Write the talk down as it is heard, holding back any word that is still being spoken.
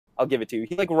I'll give it to you.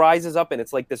 He like rises up and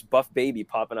it's like this buff baby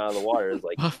popping out of the water. It's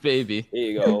like Buff baby.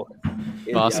 here you go.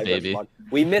 Boss baby.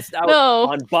 We missed out No.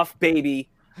 on Buff Baby,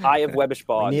 Eye of Webbish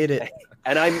Bog. We need it.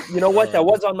 And you know what? That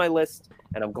was on my list,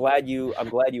 and I'm glad you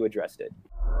addressed it.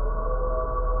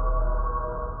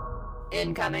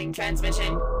 Incoming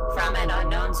transmission from an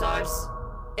unknown source.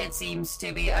 It seems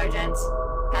to be urgent.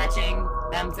 Patching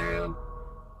them through.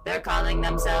 They're calling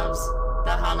themselves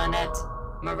the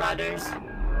HoloNet Marauders.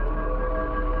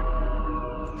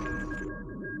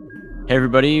 Hey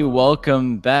everybody,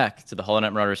 welcome back to the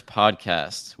HoloNet Marauders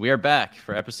podcast. We are back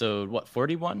for episode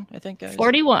 41, I think, guys.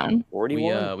 41.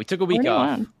 41. We took a week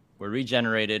 41. off. We're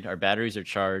regenerated, our batteries are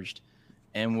charged,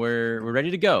 and we're ready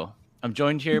to go. I'm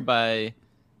joined here by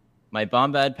my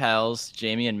Bombad pals,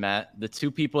 Jamie and Matt, the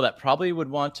two people that probably would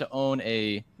want to own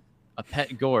a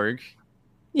pet Gorg.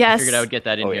 Yes. I figured I would get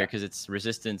that in Oh, here yeah. because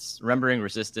it's remembering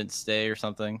Resistance Day or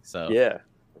something. So Yeah.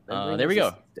 there we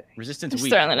go. Resistance Just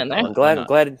Week. throwing it in there. I'm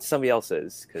glad somebody else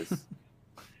is because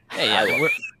Hey, yeah,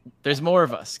 there's more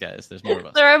of us, guys. There's more of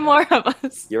us. There are more of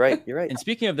us. you're right. And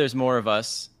speaking of there's more of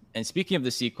us, and speaking of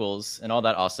the sequels and all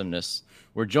that awesomeness,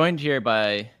 we're joined here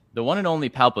by the one and only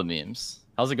Palpamemes.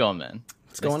 How's it going, man?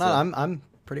 What's going on? I'm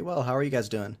pretty well. How are you guys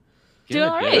doing? Doing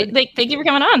all right. Good. Thank you for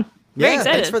coming on. Very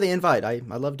excited. Thanks for the invite. I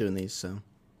love doing these. So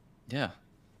Yeah.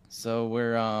 So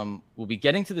we'll be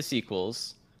getting to the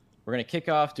sequels. We're gonna kick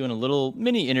off doing a little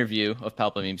mini interview of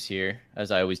Palpamemes here,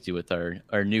 as I always do with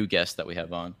our new guest that we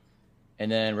have on.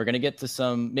 And then we're gonna get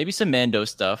to maybe some Mando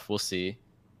stuff. We'll see.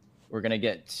 We're gonna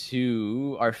get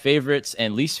to our favorites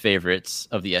and least favorites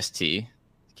of the ST.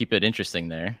 Keep it interesting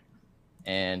there.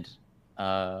 And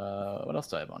what else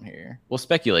do I have on here? We'll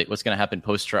speculate what's gonna happen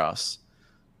post-Tross.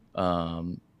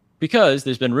 Because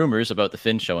there's been rumors about the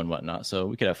Finn show and whatnot, so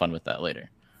we could have fun with that later.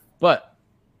 But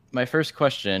my first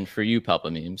question for you,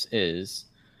 Palpamemes, is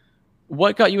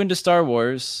what got you into Star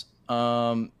Wars,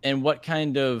 and what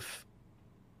kind of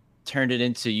turned it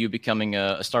into you becoming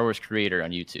a Star Wars creator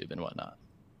on YouTube and whatnot?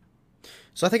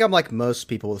 I think I'm like most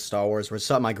people with Star Wars, where it's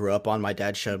something I grew up on. My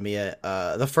dad showed me it.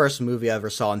 The first movie I ever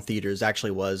saw in theaters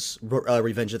actually was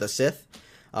Revenge of the Sith.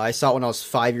 I saw it when I was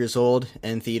 5 years old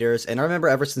in theaters, and I remember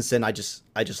ever since then I just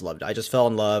loved it. I just fell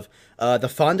in love. The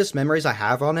fondest memories I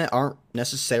have on it aren't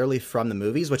necessarily from the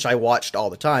movies, which I watched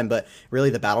all the time, but really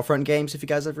the Battlefront games. If you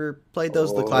guys ever played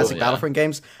those, the classic yeah. Battlefront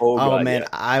games. God, man,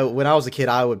 yeah. when I was a kid,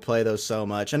 I would play those so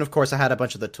much, and of course I had a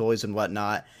bunch of the toys and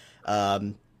whatnot.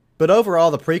 But overall,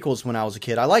 the prequels when I was a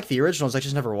kid, I liked the originals. I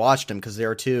just never watched them because they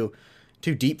were too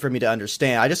deep for me to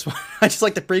understand. I just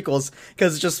like the prequels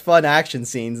because it's just fun action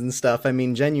scenes and stuff. I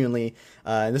mean, genuinely,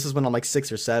 and this is when I'm like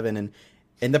 6 or 7,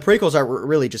 and the prequels are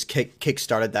really just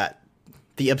kick-started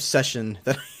the obsession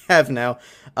that I have now.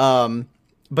 But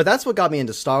that's what got me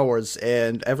into Star Wars,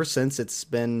 and ever since it's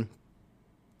been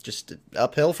just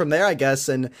uphill from there, I guess.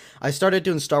 And I started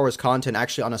doing Star Wars content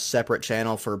actually on a separate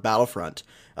channel for Battlefront.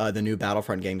 The new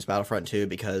Battlefront games, Battlefront 2,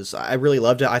 because I really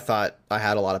loved it. I thought I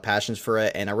had a lot of passions for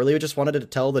it, and I really just wanted to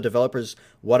tell the developers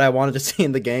what I wanted to see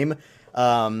in the game.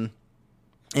 And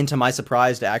to my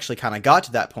surprise, it actually kind of got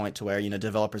to that point to where,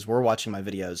 developers were watching my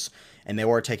videos, and they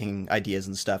were taking ideas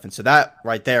and stuff. And so that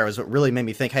right there is what really made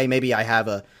me think, hey, maybe I have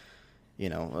a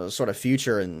sort of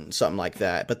future and something like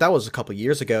that. But that was a couple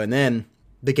years ago, and then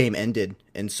the game ended,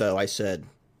 and so I said,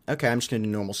 okay, I'm just going to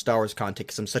do normal Star Wars content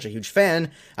because I'm such a huge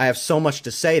fan. I have so much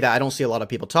to say that I don't see a lot of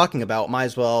people talking about. Might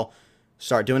as well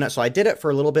start doing it. So I did it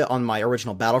for a little bit on my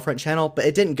original Battlefront channel, but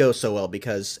it didn't go so well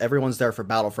because everyone's there for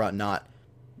Battlefront, not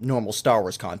normal Star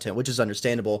Wars content, which is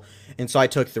understandable. And so I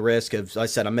took the risk of, I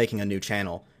said, I'm making a new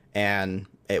channel. And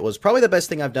it was probably the best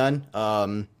thing I've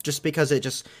done, just because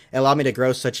it allowed me to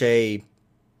grow such a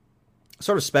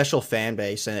sort of special fan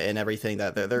base and everything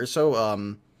that they're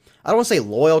so... I don't want to say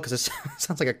loyal because it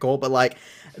sounds like a cult, but like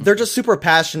they're just super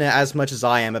passionate as much as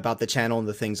I am about the channel and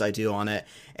the things I do on it.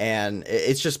 And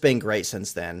it's just been great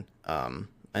since then. And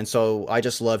so I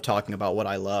just love talking about what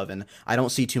I love. And I don't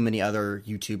see too many other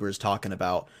YouTubers talking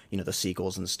about, the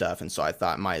sequels and stuff. And so I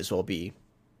thought might as well be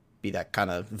that kind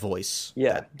of voice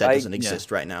that doesn't exist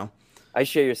right now. I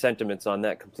share your sentiments on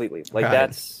that completely. Like Right.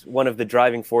 That's one of the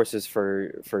driving forces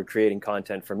for creating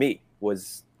content for me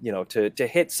was, to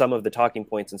hit some of the talking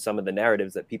points and some of the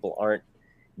narratives that people aren't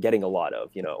getting a lot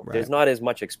of, Right. There's not as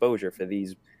much exposure for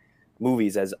these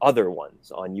movies as other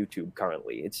ones on YouTube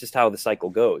currently. It's just how the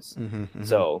cycle goes. Mm-hmm.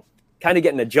 So kind of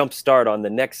getting a jump start on the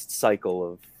next cycle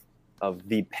of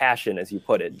the passion, as you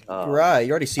put it. Right,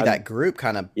 you already see that group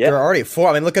kind of. Yeah. They're already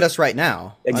I mean, look at us right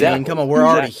now. Exactly. I mean, come on, we're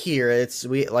already here.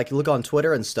 We look on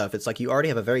Twitter and stuff. It's like you already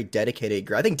have a very dedicated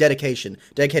group. I think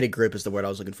dedicated group is the word I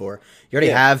was looking for. You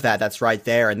already have that. That's right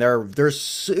there, and they're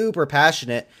super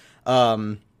passionate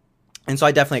And so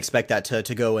I definitely expect that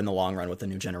to go in the long run with the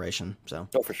new generation. So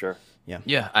Oh, for sure.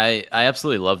 Yeah, I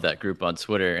absolutely love that group on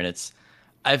Twitter, and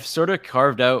I've sort of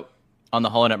carved out on the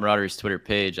HoloNet Marauders Twitter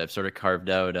page. I've sort of carved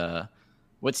out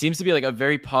what seems to be like a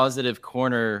very positive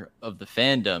corner of the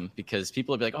fandom, because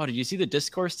people will be like, "Oh, did you see the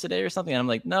discourse today or something?" And I'm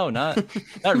like, "No, not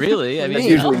really." I mean, That's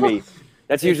usually me.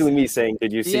 That's usually me saying,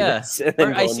 "Did you see this?" And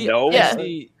then I going, see, no. Yeah.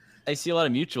 I see a lot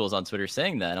of mutuals on Twitter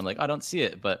saying that, and I'm like, I don't see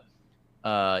it. But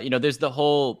there's the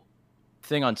whole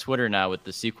thing on Twitter now with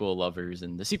the sequel lovers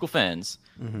and the sequel fans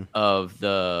of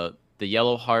the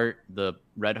yellow heart, the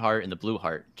red heart, and the blue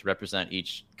heart to represent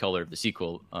each color of the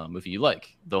sequel movie you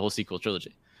like, the whole sequel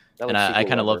trilogy. And I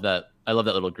kind of love that. I love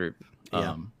that little group.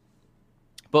 Yeah.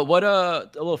 But what a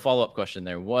little follow up question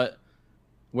there.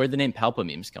 Where'd the name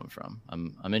Palpamemes come from?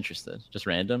 I'm interested. Just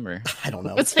random, or I don't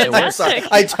know. It's I'm sorry.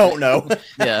 fantastic. I don't know.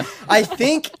 yeah. I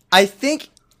think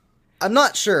I'm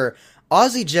not sure.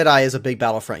 Aussie Jedi is a big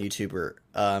Battlefront YouTuber,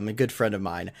 a good friend of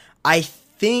mine. I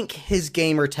think his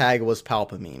gamer tag was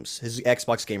Palpamemes, his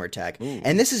Xbox gamer tag. Ooh.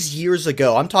 And this is years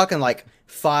ago. I'm talking like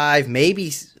 5,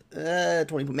 maybe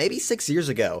 20, maybe 6 years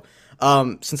ago.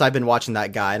 Since I've been watching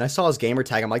that guy, and I saw his gamer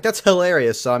tag. I'm like, that's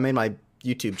hilarious. So I made my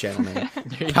YouTube channel name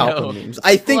Palpamemes.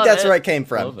 I think Love that's it. where it came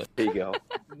from. Love it. There you go.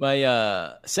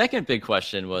 My second big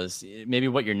question was maybe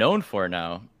what you're known for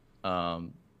now.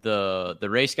 The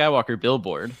Rey Skywalker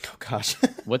billboard. Oh gosh.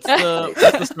 What's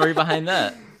the story behind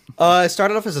that? It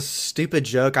started off as a stupid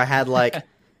joke. I had like,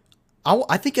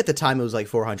 I think at the time it was like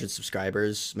 400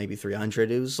 subscribers, maybe 300.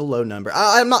 It was a low number.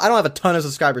 I don't have a ton of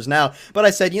subscribers now, but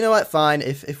I said, you know what? Fine.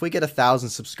 If we get 1,000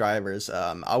 subscribers,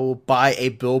 I will buy a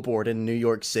billboard in New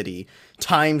York City,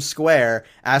 Times Square,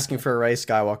 asking for a Rey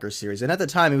Skywalker series. And at the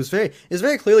time, it was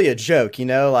very clearly a joke. You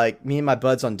know, like me and my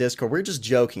buds on Discord, we were just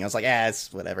joking. I was like,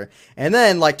 it's whatever. And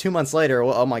then like 2 months later,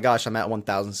 well, oh my gosh, I'm at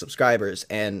 1,000 subscribers,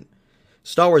 and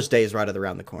Star Wars Day is right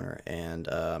around the corner, and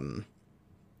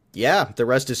yeah, the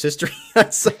rest is history.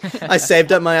 I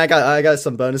saved up money. I got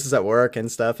some bonuses at work and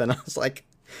stuff, and I was like,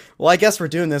 well, I guess we're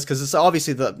doing this because it's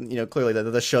obviously clearly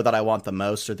the show that I want the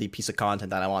most, or the piece of content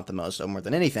that I want the most, more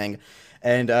than anything.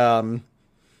 And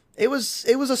it was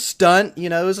a stunt,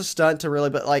 it was a stunt to really,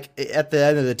 but like at the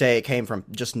end of the day, it came from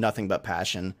just nothing but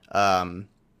passion. And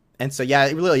so yeah,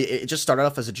 it just started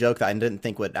off as a joke that I didn't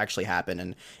think would actually happen,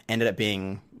 and ended up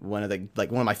being one of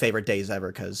my favorite days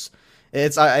ever, because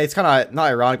it's kind of not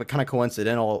ironic, but kind of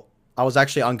coincidental. I was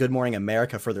actually on Good Morning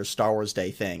America for their Star Wars Day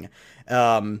thing,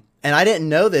 and I didn't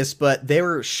know this, but they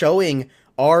were showing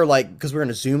because we were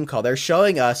in a Zoom call, they're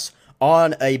showing us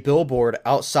on a billboard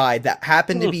outside that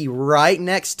happened to be right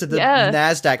next to the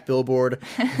NASDAQ billboard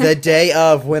the day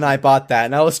of when I bought that.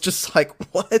 And I was just like,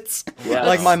 what? Yes.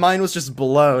 Like, my mind was just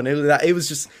blown. It was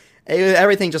just,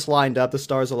 everything just lined up. The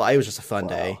stars aligned. It was just a fun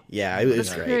day. Yeah, it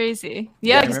was great. Crazy.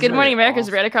 Yeah, because Good Morning America is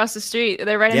right across the street.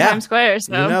 They're right in Times Square.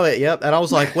 So. You know it, yep. And I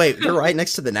was like, wait, they're right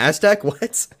next to the NASDAQ?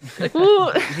 What?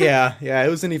 Ooh. Yeah, it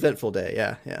was an eventful day.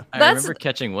 Yeah. I remember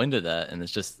catching wind of that, and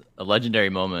it's just a legendary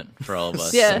moment for all of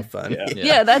us. Yeah. So fun.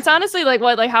 Yeah, that's honestly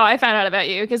how I found out about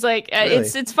you, because Really?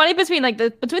 it's funny between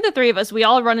the three of us, we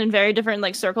all run in very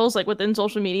different circles within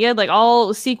social media,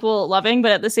 all sequel loving,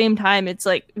 but at the same time it's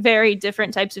very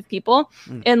different types of people,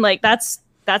 and that's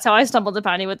how I stumbled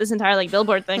upon you with this entire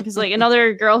billboard thing, because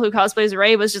another girl who cosplays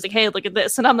Rey was just like, hey, look at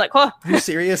this, and I'm like, whoa, Are you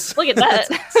serious? look at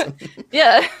that.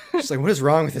 Yeah. She's like, what is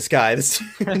wrong with this guy? She's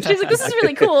like, this is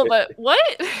really cool, but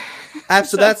what?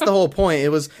 So that's the whole point. It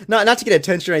was not to get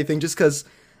attention or anything, just because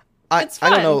I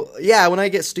don't know. Yeah, when I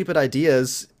get stupid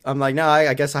ideas, I'm like, no,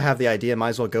 I guess I have the idea. Might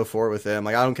as well go forward with it. I'm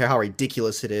like, I don't care how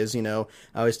ridiculous it is. I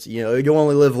always, you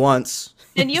only live once.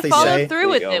 And you they follow say. through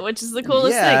with it, which is the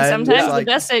coolest thing. Sometimes the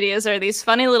best ideas are these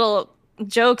funny little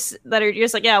jokes that are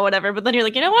just like, yeah, whatever. But then you're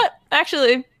like, you know what?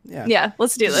 Actually, yeah,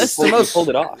 let's do this. You pulled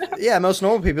it off. Yeah, most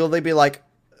normal people, they'd be like,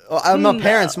 my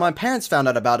parents found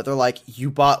out about it. They're like, you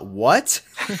bought what?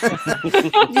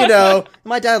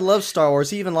 My dad loves Star Wars.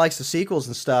 He even likes the sequels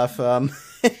and stuff.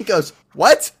 He goes,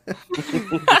 what?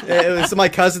 My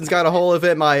cousins got a hold of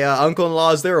it. My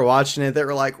uncle-in-laws, they were watching it. They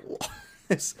were like,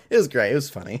 it was great. It was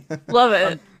funny. Love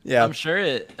it. Yeah, I'm sure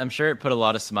it put a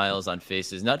lot of smiles on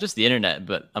faces, not just the internet,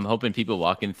 but I'm hoping people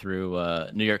walking through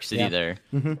New York City there.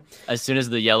 Mm-hmm. As soon as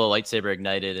the yellow lightsaber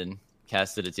ignited and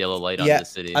casted its yellow light onto the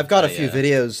city. I've got a few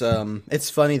videos. It's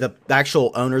funny, the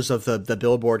actual owners of the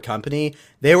billboard company,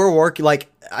 they were working,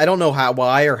 I don't know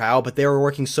why or how, but they were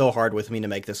working so hard with me to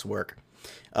make this work.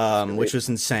 Which was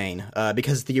insane,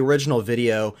 because the original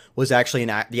video was actually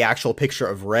the actual picture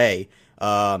of Rey,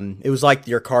 It was like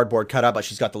your cardboard cutout, but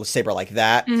she's got the saber like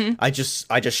that. I just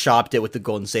shopped it with the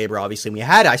golden saber. Obviously, and we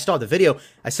had it. I still have the video.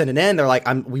 I sent it in. They're like,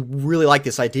 we really like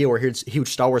this idea. We're huge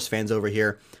Star Wars fans over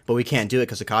here, but we can't do it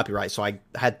because of copyright. So I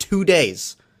had 2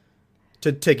 days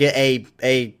to get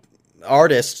a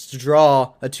artist to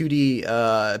draw a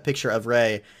 2D picture of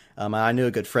Rey. I knew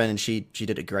a good friend, and she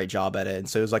did a great job at it. And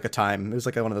so it was like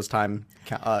one of those time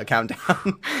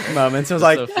countdown moments. It was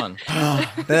like so fun.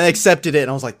 Then I accepted it, and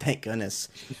I was like, thank goodness.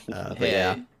 But Hey,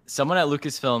 yeah, someone at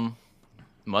Lucasfilm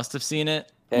must have seen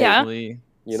it. Yeah. Hopefully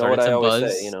You know what I started some always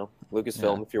buzz. say,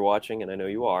 Lucasfilm, if you're watching, and I know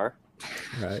you are.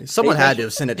 right. Someone had to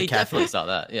have sent it to They Cafe. definitely saw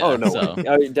that. Yeah. Oh, no. So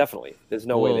Definitely. There's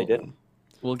no way they didn't.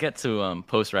 we'll get to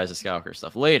post Rise of Skywalker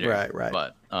stuff later. Right.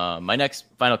 But my next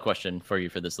final question for you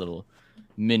for this little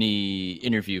mini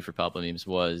interview for Palpamemes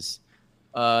was,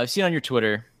 I've seen on your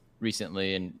Twitter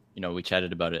recently, and we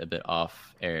chatted about it a bit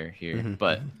off air here,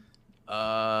 but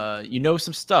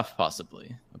some stuff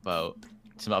possibly about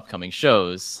some upcoming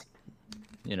shows.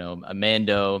 A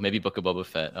Mando, maybe Book of Boba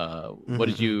Fett. What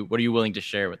are you willing to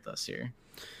share with us here?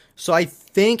 So I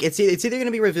think it's either going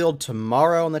to be revealed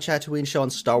tomorrow on the Tatooine show on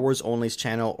Star Wars Only's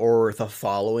channel or the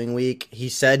following week. He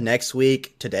said next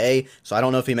week today, so I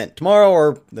don't know if he meant tomorrow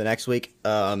or the next week.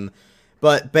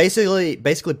 But basically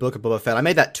Book of Boba Fett. I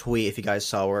made that tweet if you guys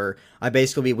saw where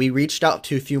we reached out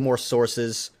to a few more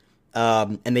sources,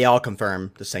 and they all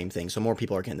confirmed the same thing. So more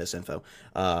people are getting this info.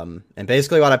 And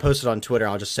basically what I posted on Twitter,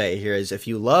 I'll just say it here, is if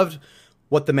you loved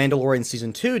what The Mandalorian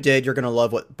Season 2 did, you're going to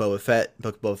love what Book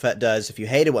of Boba Fett does. If you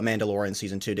hated what Mandalorian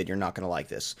Season 2 did, you're not going to like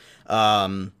this.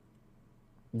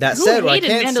 That Who said, what I hated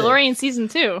can't Mandalorian season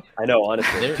 2? I know,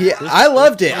 honestly. say... Yeah, I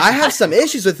loved it. I have some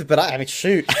issues with it, but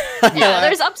shoot. Yeah,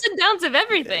 there's ups and downs of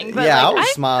everything. But Yeah, like, I was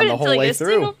smiling the couldn't whole tell way you a through.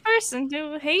 single person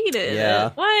who hated Yeah.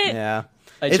 it. What? Yeah.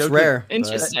 I It's joked rare. but-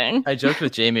 Interesting. I joked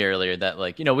with Jamie earlier that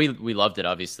we loved it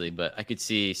obviously, but I could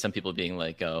see some people being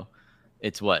like, oh,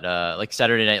 it's like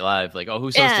Saturday Night Live, like, oh,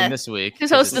 who's hosting Yeah. this week?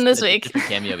 Who's 'Cause hosting this it's a week? different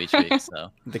cameo each week.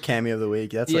 So The cameo of the week.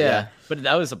 That's yeah, but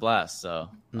that was a blast. So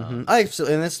And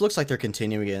this looks like they're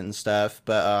continuing it and stuff.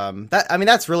 But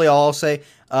that's really all I'll say.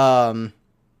 All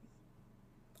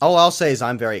I'll say is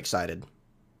I'm very excited.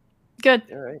 Good.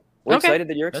 All right. We're Okay. excited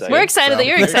that you're That's excited. We're excited So- that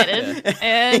you're excited,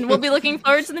 and we'll be looking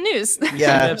forward to the news. we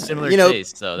Yeah, have similar you know,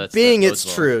 tastes, so that's being that it's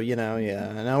bodes well. true,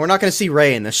 yeah. No, we're not going to see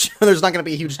Rey in this show. There's not going to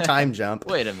be a huge time jump.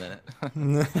 Wait a minute.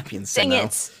 That'd be insane. Dang though.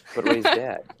 it. But Rey's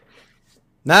dad.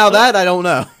 Now that I don't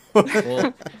know.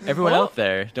 Well, everyone out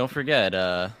there, don't forget,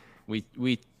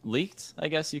 we leaked, I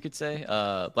guess you could say,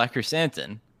 Black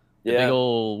Chrysanthemum, the Yeah. big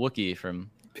old Wookiee from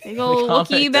Big old comic.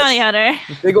 Wookiee bounty hunter.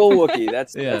 Big old Wookiee.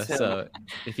 That's yeah. him. So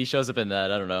if he shows up in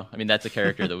that, I don't know. I mean, that's a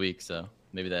character of the week, so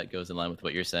maybe that goes in line with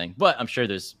what you're saying. But I'm sure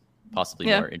there's possibly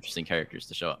Yeah. more interesting characters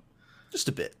to show up. Just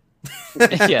a bit.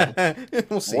 Yeah.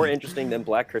 We'll see. More interesting than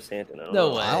Black Chrysanthemum. I don't No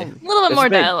know. way. Wow. A little bit This more is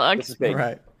big. dialogue. This is big.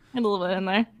 Right. And a little bit in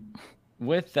there.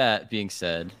 With that being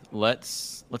said,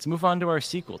 let's move on to our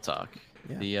sequel talk.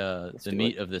 Yeah. The do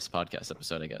meat of this podcast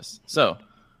episode, I guess. So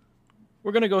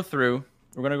we're gonna go through.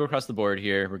 We're gonna go across the board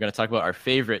here. We're gonna talk about our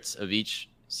favorites of each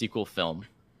sequel film,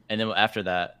 and then after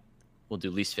that, we'll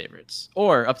do least favorites.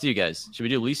 Or up to you guys. Should we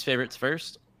do least favorites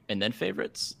first and then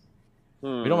favorites? We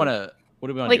don't want to. What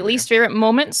do we want? Like least favorite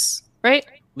moments, right?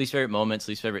 least favorite moments,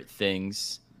 least favorite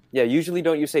things. Yeah, usually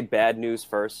don't you say bad news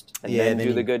first and Yeah, then then do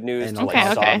you- the good news and to Okay,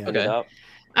 like okay. soften it up?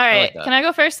 All right. like that. Can I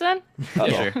go first then? Uh-oh.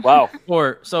 Yeah, sure. Wow.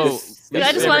 Or so. This- I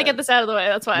just favorite. want to get this out of the way.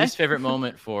 That's why. Least favorite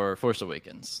moment for Force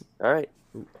Awakens. All right.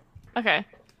 Okay.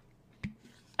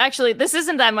 Actually, this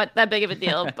isn't that big of a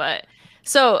deal, but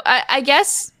so I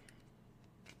guess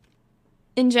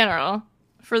in general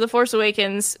for The Force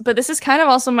Awakens, but this is kind of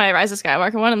also my Rise of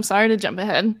Skywalker one. I'm sorry to jump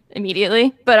ahead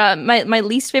immediately, but my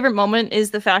least favorite moment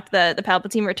is the fact that the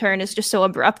Palpatine return is just so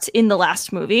abrupt in the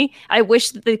last movie. I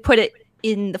wish that they put it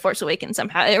in The Force Awakens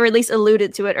somehow, or at least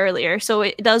alluded to it earlier, so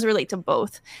it does relate to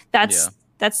both.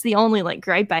 That's the only like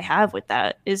gripe I have with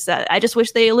that, is that I just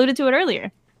wish they alluded to it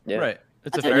earlier. Yeah. Right.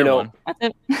 It's a That's it. fair You know, one. That's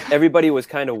it. Everybody was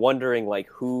kind of wondering like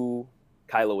who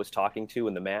Kylo was talking to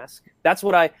in the mask. That's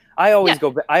what I always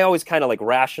I always kind of like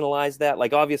rationalize that.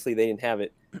 Like obviously they didn't have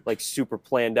it like super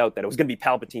planned out that it was going to be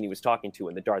Palpatine he was talking to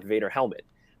in the Darth Vader helmet.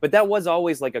 But that was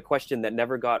always like a question that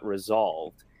never got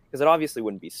resolved, because it obviously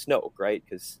wouldn't be Snoke, right?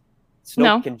 Because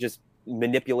Snoke can just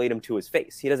manipulate him to his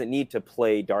face. He doesn't need to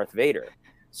play Darth Vader.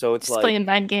 So it's Just like, playing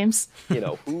mind games. you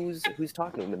know, who's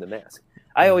talking to him in the mask?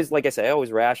 I always, like I say, I always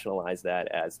rationalize that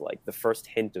as like the first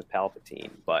hint of Palpatine,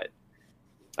 but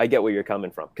I get where you're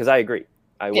coming from, because I agree.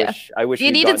 I wish You we'd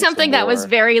needed gotten something some that was more-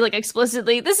 very like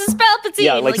explicitly, this is Palpatine.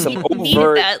 yeah, like some you needed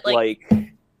overt that, like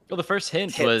Well, the first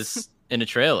hint Hints. was in a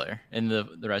trailer, in the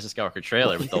Rise of Skywalker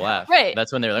trailer with the laugh. Right.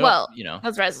 That's when they were like, Well, oh, you know.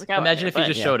 That's Rise of Skywalker. Imagine if he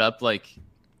just yeah. showed up like,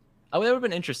 oh, that would have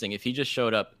been interesting if he just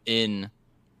showed up in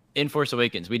Force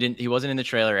Awakens. He wasn't in the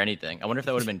trailer or anything. I wonder if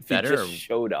that would have been He better. just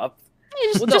showed up.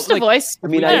 Just a voice. I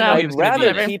mean, I didn't know he I'd was gonna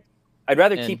be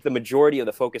rather there. keep keep the majority of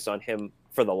the focus on him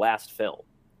for the last film.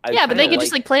 Yeah, but they could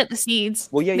just like plant the seeds.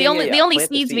 Well, yeah, the yeah, only yeah, the only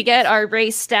plant the seeds we seeds. get are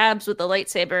Rey's stabs with the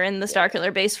lightsaber in the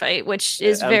Starkiller base fight, which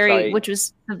is which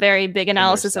was a very big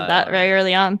analysis of that very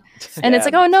early on. And it's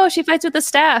like, oh no, she fights with the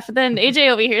staff. Then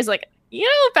AJ over here is like,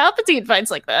 Palpatine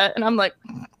fights like that, and I'm like,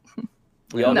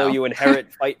 we all know you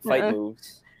inherit fight Uh-uh.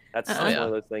 moves. That's Uh-uh. one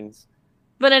of those things.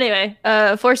 But anyway,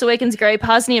 Force Awakens great.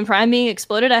 Hosnian Prime being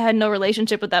exploded. I had no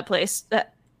relationship with that place.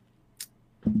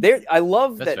 I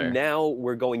love That's that fair. now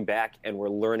we're going back and we're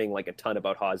learning like a ton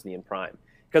about Hosnian Prime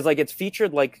because like it's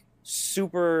featured like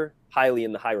super highly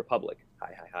in the High Republic.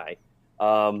 Hi.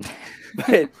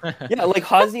 But yeah, like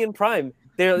Hosnian Prime,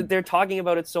 they're talking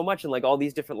about it so much and like all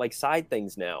these different like side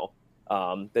things now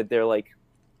that they're like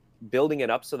building it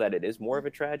up so that it is more of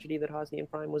a tragedy that Hosnian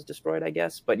Prime was destroyed, I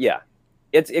guess. But yeah,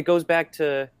 it goes back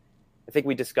to, I think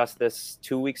we discussed this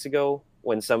 2 weeks ago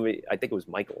when somebody, I think it was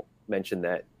Michael, mentioned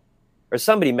that. Or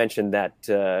somebody mentioned that,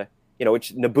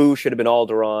 Naboo should have been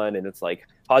Alderaan, and it's like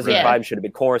Hosnian Prime should have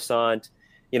been Coruscant.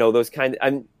 Those kind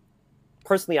of...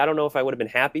 Personally, I don't know if I would have been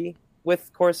happy with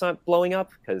Coruscant blowing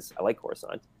up, because I like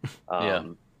Coruscant.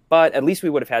 But at least we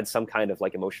would have had some kind of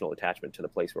like emotional attachment to the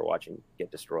place we're watching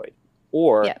get destroyed.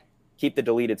 Or keep the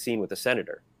deleted scene with the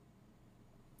Senator.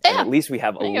 And at least we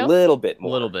have a little bit more.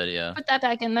 A little bit, yeah. Put that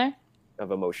back in there.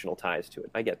 Of emotional ties to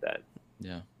it. I get that.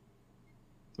 Yeah.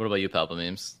 What about you,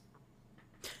 Palpamemes?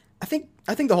 I think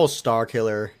the whole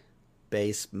Starkiller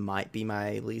base might be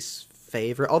my least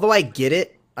favorite. Although I get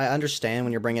it, I understand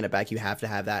when you're bringing it back, you have to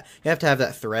have that. You have to have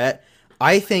that threat.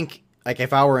 I think, like,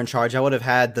 if I were in charge, I would have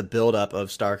had the buildup of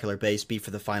Starkiller base be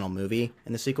for the final movie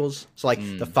in the sequels. So, like,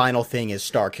 the final thing is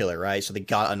Starkiller, right? So they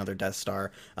got another Death Star,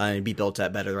 and it'd be built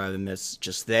up better rather than this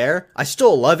just there. I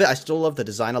still love it. I still love the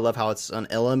design. I love how it's on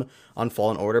Ilum, on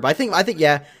Fallen Order. But I think,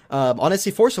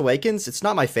 honestly, Force Awakens, it's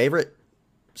not my favorite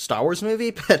Star Wars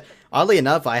movie, but oddly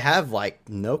enough, I have like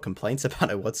no complaints about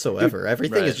it whatsoever.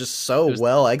 Everything is just so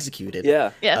well executed.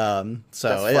 Yeah.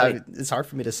 So it's hard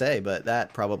for me to say, but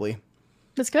that probably.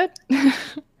 That's good.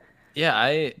 Yeah,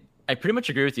 I pretty much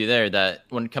agree with you there. That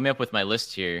when coming up with my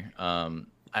list here,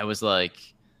 I was like,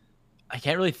 I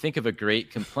can't really think of a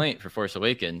great complaint for Force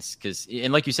Awakens because,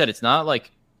 and like you said, it's not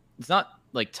like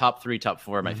top 3, top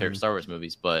 4 of my favorite Star Wars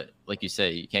movies. But like you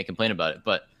say, you can't complain about it.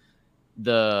 But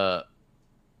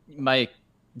my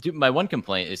one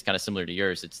complaint is kind of similar to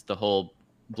yours. It's the whole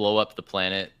blow up the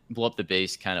planet, blow up the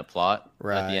base kind of plot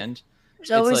at the end.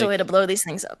 There's always a way to blow these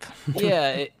things up.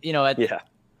 Yeah,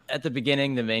 at the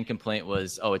beginning, the main complaint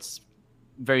was, it's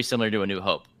very similar to A New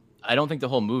Hope. I don't think the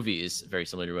whole movie is very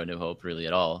similar to A New Hope really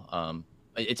at all.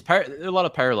 There are a lot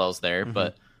of parallels there,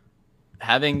 but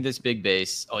having this big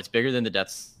base, it's bigger than the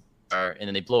Death Star, and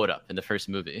then they blow it up in the first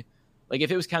movie. Like if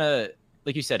it was kind of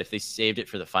like you said, if they saved it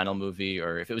for the final movie,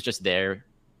 or if it was just there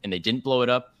and they didn't blow it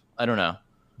up, I don't know.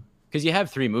 Because you have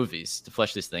 3 movies to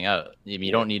flesh this thing out. I mean,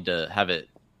 you don't need to have it.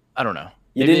 I don't know.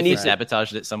 Maybe if you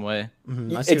sabotaged it some way.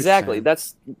 Exactly.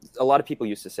 That's a lot of people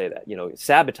used to say that.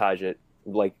 Sabotage it,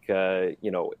 like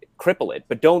cripple it,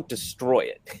 but don't destroy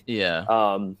it. Yeah.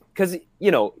 Because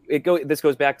this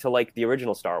goes back to like the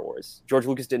original Star Wars. George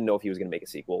Lucas didn't know if he was going to make a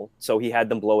sequel, so he had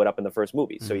them blow it up in the first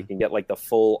movie, so you can get like the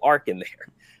full arc in there.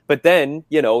 But then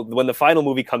when the final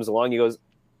movie comes along, he goes,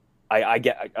 I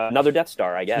get another Death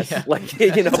Star, I guess. Yeah. Like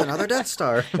it's another Death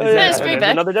Star.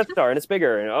 Another Death Star, and it's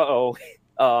bigger.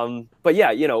 And but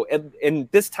yeah, and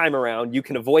this time around, you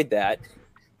can avoid that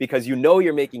because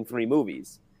you're making 3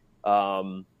 movies.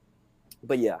 But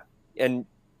yeah, and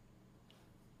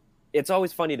it's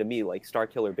always funny to me, like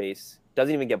Starkiller Base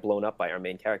doesn't even get blown up by our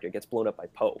main character; it gets blown up by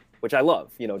Poe, which I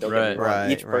love. Don't get me wrong.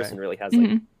 Each person really has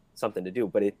like something to do,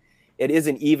 but it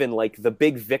isn't even like the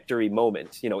big victory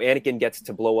moment. Anakin gets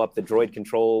to blow up the droid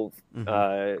control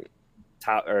or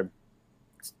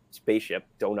spaceship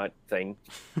donut thing.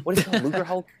 What is it called? Luker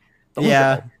Hulk?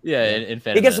 Yeah,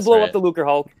 he gets to blow up the Luker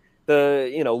Hulk.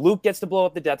 Luke gets to blow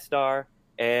up the Death Star,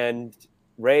 and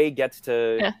Rey gets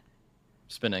to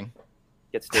spinning.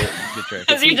 Gets to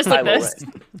As you just like this.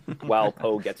 While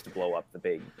Poe gets to blow up the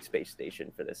big space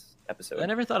station for this episode. I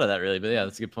never thought of that really, but yeah,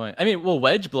 that's a good point. I mean,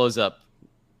 Wedge blows up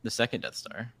the second Death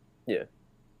Star. Yeah.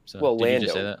 So,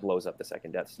 Lando blows up the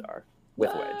second Death Star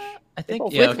with Wedge. I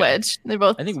think with Wedge. They're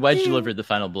both. I think Wedge delivered the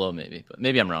final blow, maybe, but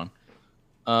maybe I'm wrong.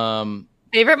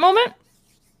 Favorite moment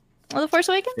of The Force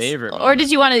Awakens? Favorite or did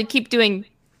you want to keep doing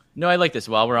No, I like this.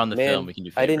 While we're on the Man, film, we can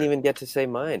do. I didn't favorite. even get to say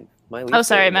mine. My least Oh,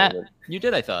 sorry, favorite Matt. moment. You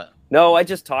did, I thought. No, I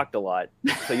just talked a lot,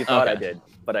 so you thought I Okay. did,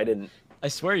 but I didn't. I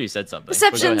swear you said something. But go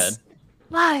ahead. Deceptions.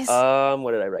 Lies.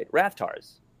 What did I write?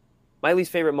 Raftars. My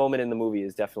least favorite moment in the movie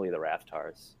is definitely the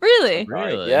Raftars. Really?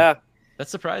 Sorry. Really? Yeah.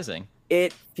 That's surprising.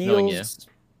 It Knowing you. feels.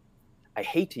 I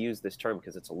hate to use this term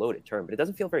because it's a loaded term, but it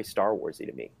doesn't feel very Star Warsy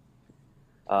to me.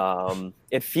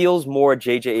 It feels more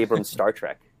J.J. Abrams' Star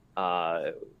Trek.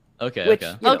 Okay. Which,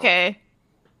 Okay. you know, Okay.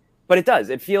 but it does.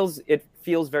 It feels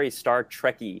very Star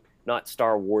Trekky, not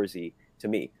Star Warsy to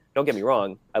me. Don't get me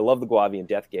wrong. I love the Guavian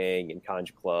Death Gang and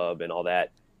Conj Club and all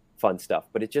that fun stuff,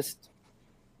 but it just,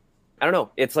 I don't know.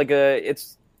 It's like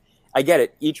I get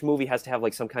it. Each movie has to have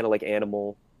like some kind of like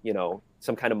animal, you know,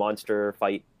 some kind of monster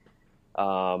fight,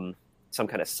 some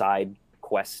kind of side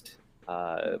quest.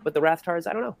 But the Rathars,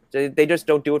 I don't know. They just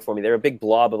don't do it for me. They're a big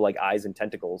blob of like eyes and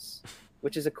tentacles,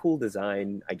 which is a cool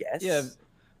design, I guess. Yeah.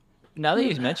 Now that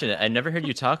you mention it, I never heard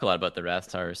you talk a lot about the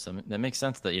Rathtars, so that makes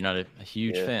sense that you're not a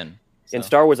huge Yeah. fan. In So,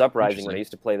 Star Wars Uprising, when interesting. I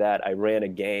used to play that, I ran a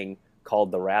gang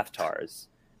called the Rathtars.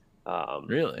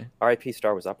 Really? R.I.P.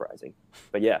 Star Wars Uprising.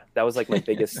 But yeah, that was like my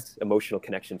biggest emotional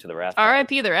connection to the Rathtars.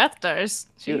 R.I.P. the Rathtars.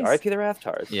 Dude, Jeez. R.I.P. the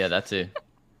Rathtars. Yeah, that too.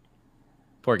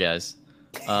 Poor guys.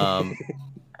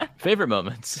 Favorite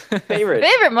moments. Favorite.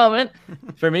 Favorite moment.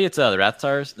 For me, it's the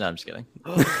Rathtars. No, I'm just kidding.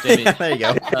 Jamie, Yeah, there you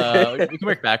go. we can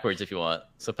work backwards if you want.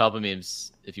 So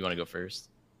Palpamemes, if you want to go first.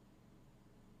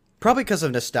 Probably because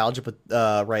of nostalgia with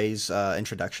Ray's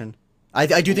introduction.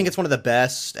 I do think it's one of the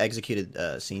best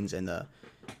executed scenes in the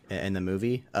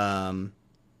movie.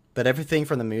 But everything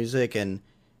from the music and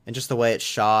just the way it's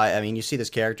shot. I mean, you see this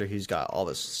character who's got all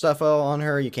this stuff on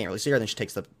her. You can't really see her. Then she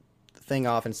takes the thing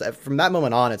off, and from that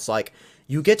moment on, it's like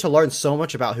you get to learn so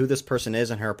much about who this person is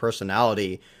and her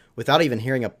personality without even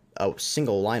hearing a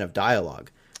single line of dialogue.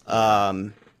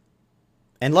 And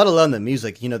let alone the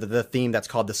music, you know, the theme that's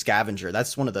called The Scavenger.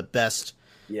 That's one of the best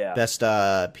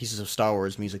pieces of Star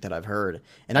Wars music that I've heard.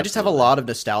 And I just have a lot of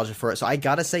nostalgia for it. So I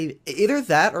gotta say, either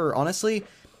that or, honestly,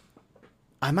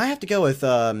 I might have to go with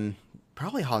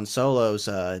probably Han Solo's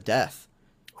death.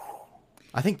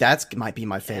 I think might be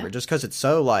my favorite, just because it's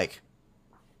so, like...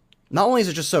 Not only is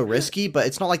it just so risky, but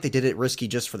it's not like they did it risky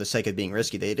just for the sake of being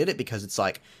risky. They did it because it's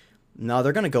like, no,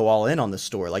 they're gonna go all in on the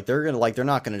story. Like, they're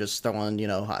not gonna just throw in,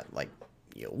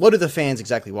 what do the fans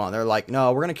exactly want? They're like,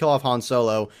 no, we're going to kill off Han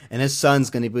Solo, and his son's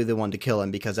going to be the one to kill him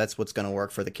because that's what's going to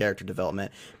work for the character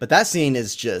development. But that scene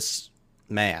is just,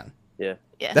 man. Yeah.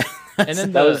 Yeah. And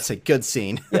then that's a good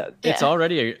scene. Yeah. It's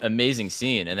already an amazing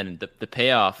scene, and then the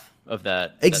payoff of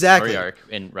that Exactly. story arc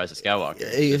in Rise of Skywalker.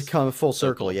 It's come full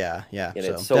circle, cool. yeah. And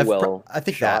it's so well I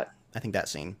think shot. that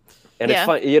scene. And Yeah. it's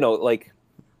fun, you know, like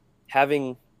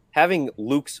having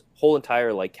Luke's whole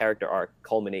entire like character arc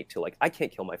culminate to like, I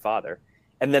can't kill my father.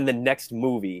 And then the next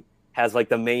movie has like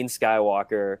the main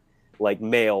Skywalker, like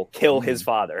male, kill his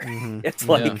father. Mhm. It's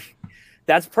like, Yeah.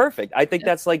 that's perfect. I think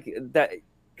that's like that,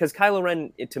 because Kylo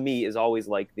Ren, to me, is always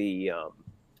like the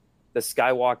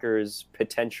Skywalker's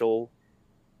potential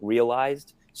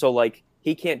realized. So like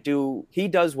he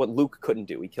does what Luke couldn't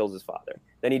do. He kills his father.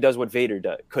 Then he does what Vader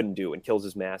couldn't do and kills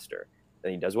his master.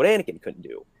 Then he does what Anakin couldn't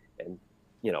do and,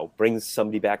 you know, brings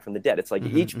somebody back from the dead. It's like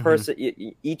each person,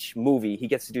 each movie, he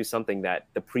gets to do something that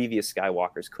the previous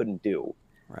Skywalkers couldn't do.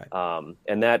 Right.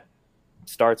 And that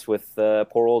starts with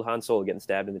poor old Han Solo getting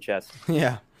stabbed in the chest.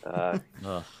 Yeah. Ugh.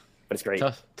 But it's great.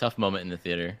 Tough moment in the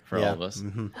theater for all of us.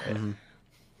 Mhm.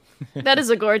 That is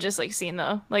a gorgeous like scene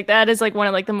though. Like that is like one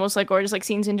of like the most like gorgeous like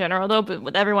scenes in general though. But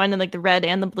with everyone in like the red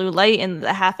and the blue light and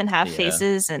the half and half Yeah.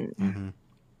 faces and Mhm.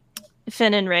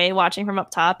 Finn and Rey watching from up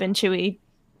top and Chewie.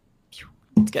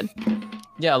 It's good.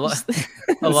 Yeah, a lot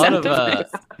Sound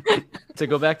of to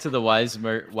go back to the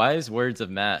wise words of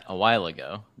Matt a while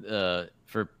ago.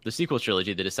 For the sequel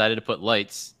trilogy, they decided to put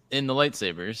lights in the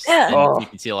lightsabers. Yeah. And Oh. you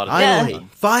can see a lot of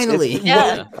Finally.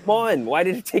 Yeah. Come on, why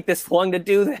did it take this long to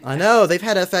do that? I know. They've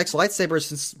had FX lightsabers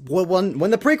since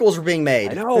when the prequels were being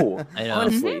made. I know. I know.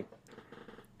 Honestly.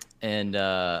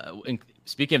 And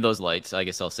speaking of those lights, I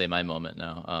guess I'll say my moment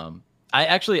now.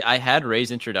 I had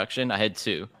Rey's introduction. I had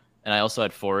two, and I also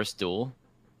had Forest Duel,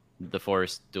 the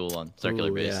Forest Duel on Circular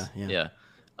Ooh, Base. yeah.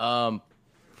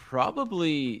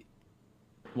 Probably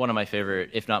one of my favorite,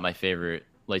 if not my favorite,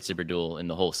 lightsaber duel in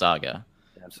the whole saga.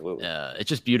 Absolutely. It's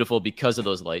just beautiful because of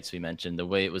those lights we mentioned, the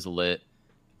way it was lit,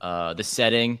 the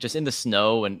setting, just in the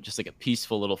snow and just like a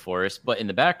peaceful little forest. But in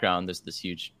the background, there's this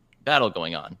huge battle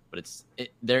going on. But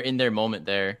they're in their moment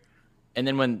there. And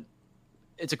then when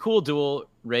it's a cool duel,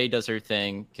 Rey does her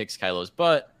thing, kicks Kylo's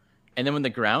butt. And then when the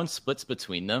ground splits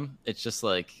between them, it's just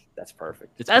like That's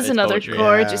perfect. That's another poetry.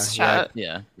 gorgeous Yeah, shot.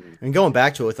 Yeah. And going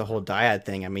back to it with the whole dyad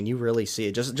thing, I mean, you really see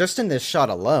it just in this shot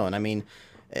alone. I mean,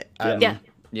 Yeah.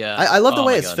 Yeah. I love the Oh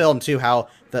way my it's God. filmed too. How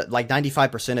the like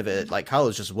 95% of it, like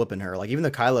Kylo's just whooping her. Like even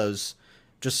though Kylo's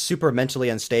just super mentally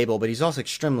unstable, but he's also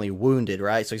extremely wounded,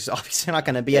 right? So he's obviously not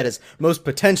going to be at his most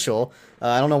potential.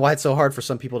 I don't know why it's so hard for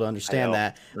some people to understand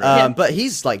that. Right. But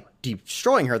he's like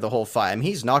destroying her the whole fight. I mean,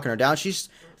 he's knocking her down. She's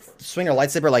swinging her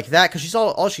lightsaber like that because she's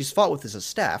all she's fought with is a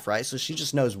staff, right? So she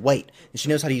just knows weight, and she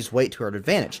knows how to use weight to her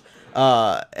advantage.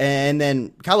 And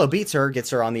then Kylo beats her, gets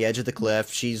her on the edge of the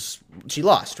cliff. She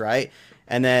lost, right?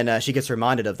 And then she gets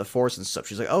reminded of the Force and stuff.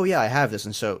 She's like, "Oh yeah, I have this."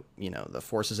 And so the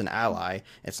Force is an ally.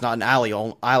 It's not an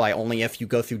ally only if you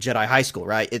go through Jedi high school,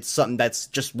 right? It's something that's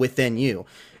just within you,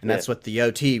 and that's what the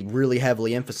OT really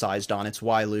heavily emphasized on. It's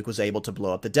why Luke was able to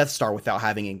blow up the Death Star without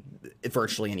having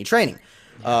virtually any training.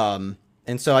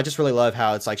 And so I just really love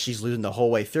how it's like she's losing the whole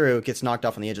way through, gets knocked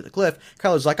off on the edge of the cliff.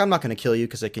 Kylo's like, "I'm not going to kill you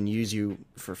because I can use you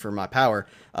for my power."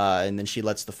 And then she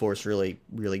lets the Force really,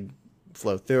 really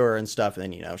flow through her and stuff,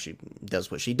 and then she does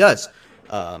what she does.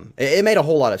 It made a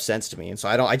whole lot of sense to me, and so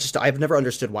I've never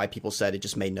understood why people said it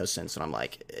just made no sense. And I'm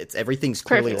like, everything's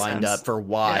clearly Perfect lined sense. up for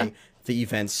why the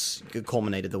events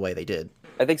culminated the way they did.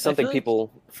 I think something like-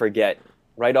 people forget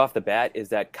right off the bat is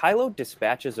that Kylo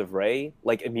dispatches of Rey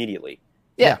like immediately.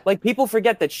 Yeah. Like people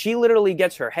forget that she literally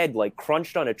gets her head like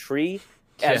crunched on a tree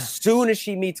as soon as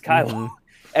she meets Kylo.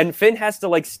 And Finn has to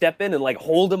like step in and like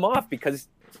hold him off because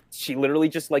she literally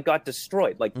just like got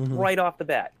destroyed like right off the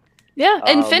bat. Yeah,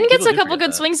 and Finn gets people a do couple forget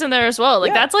good that. swings in there as well. Like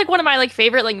Yeah. that's like one of my like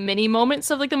favorite like mini moments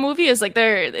of like the movie is like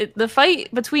the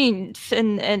fight between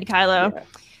Finn and Kylo. Yeah.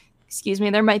 Excuse me,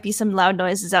 there might be some loud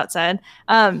noises outside.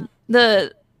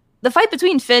 The fight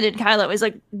between Finn and Kylo is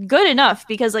like good enough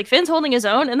because like Finn's holding his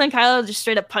own and then Kylo just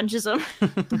straight up punches him.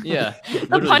 Yeah.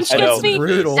 The punch I know. gets me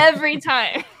Brutal. every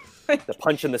time. The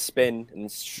punch and the spin and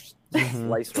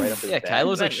sliced right up his Yeah, back.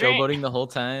 Kylo's like Is that right? showboating the whole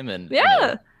time, and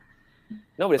Yeah.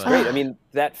 No, but it's But- great. I mean,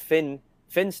 that Finn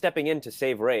stepping in to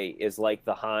save Rey is like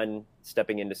the Han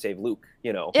stepping in to save Luke.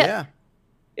 Yeah. Yeah.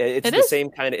 It's It the is.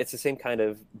 same kind of. It's the same kind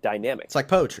of dynamic. It's like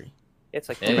poetry. It's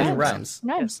like Yeah, Many yeah. rhymes.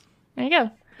 Rhymes. There you go.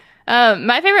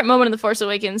 My favorite moment in The Force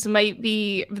Awakens might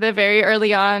be the very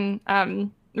early on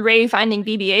Rey finding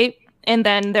BB-8 and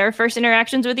then their first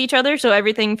interactions with each other. So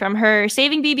everything from her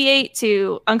saving BB-8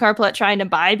 to Unkar Plutt trying to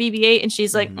buy BB-8, and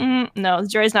she's like, no, the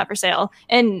droid's not for sale.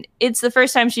 And it's the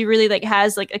first time she really like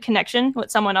has like a connection with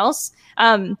someone else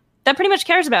that pretty much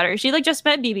cares about her. She like just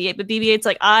met BB-8, but BB-8's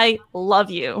like, I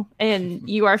love you and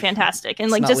you are fantastic. And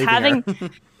It's like not just leaving having her.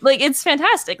 like it's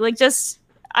fantastic. Like just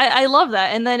I love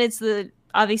that. And then it's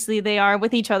obviously they are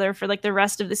with each other for like the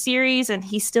rest of the series, and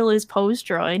he still is Poe's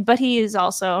droid, but he is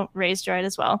also Rey's droid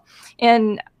as well.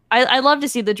 And I love to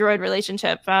see the droid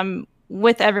relationship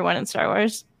with everyone in Star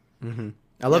Wars.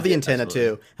 I love the Yeah, antenna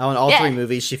absolutely. too. How in all Yeah. 3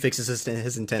 movies she fixes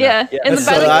his antenna. Yeah. Yeah. And That's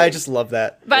by, so- like, I just love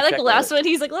that. by like Check the on last it. one,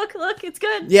 he's like, look, it's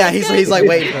good. Yeah, It's he's good." like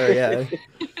waiting for her. Yeah.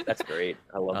 That's great.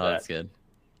 I love Oh, that. that's good.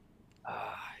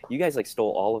 You guys like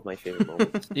stole all of my favorite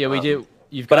moments. Yeah, we do.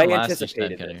 You've But got I last this time,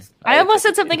 anticipated Kenny. this. I almost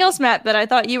said something else, Matt, but I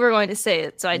thought you were going to say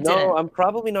it, so I No, didn't. I'm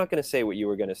probably not going to say what you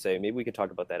were going to say. Maybe we could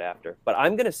talk about that after. But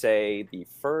I'm going to say the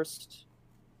first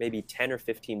maybe 10 or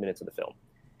 15 minutes of the film.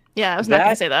 Yeah, I was not going That-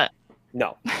 to say that.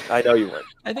 No, I know you weren't.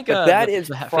 I think But that the, is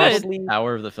the first probably-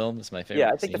 hour of the film is my favorite.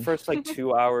 Yeah, I think the scene. first like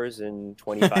 2 hours and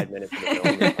 25 miness of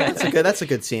the film. That's a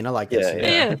good scene. I like that Yeah, scene. yeah,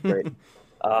 Yeah. that's great.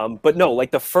 But no,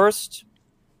 like the first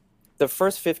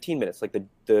 15 minutes, like the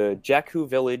Jakku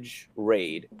village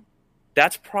raid,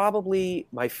 that's probably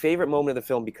my favorite moment of the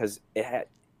film because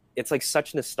it's like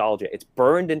such nostalgia. It's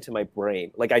burned into my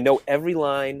brain. Like I know every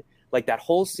line. Like that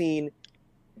whole scene,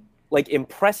 like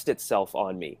impressed itself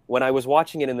on me when I was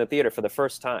watching it in the theater for the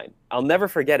first time. I'll never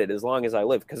forget it as long as I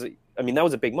live because I mean that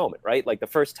was a big moment, right? Like the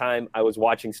first time I was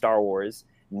watching Star Wars,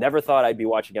 never thought I'd be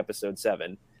watching Episode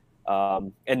 7.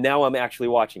 And now I'm actually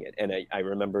watching it, and I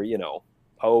remember,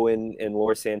 Poe and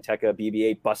Lor Santeca,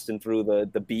 BB-8 busting through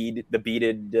the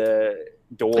beaded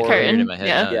door, The curtain. In my head,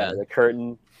 Yeah. yeah, the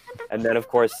curtain, and then of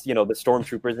course the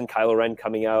stormtroopers and Kylo Ren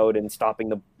coming out and stopping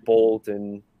the bolt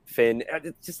and Finn.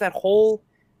 It's just that whole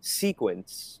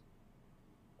sequence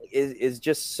is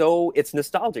just so it's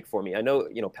nostalgic for me. I know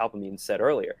Palpamemes said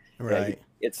earlier, Right.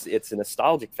 it's a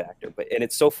nostalgic factor, and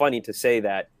it's so funny to say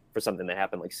that for something that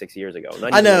happened like 6 years ago.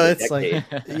 Not I even know, a it's like-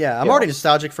 decade. Yeah, I'm Yeah. already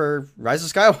nostalgic for Rise of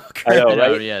Skywalker. I know, I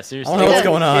know, right? yeah, I seriously. don't know what's I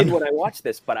was going a kid on. when I watched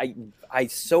this, but I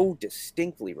so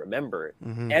distinctly remember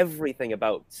Mhm. everything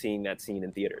about seeing that scene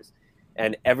in theaters,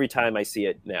 and every time I see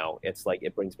it now, it's like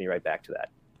it brings me right back to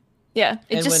that. Yeah,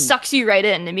 it And just when- sucks you right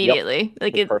in immediately.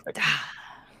 Like It's it. perfect.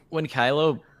 When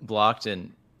Kylo blocked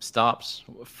and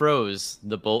froze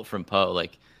the bolt from Poe,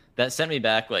 like that sent me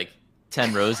back like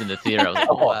 10 rows in the theater. I was like,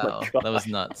 Oh my wow, God. that was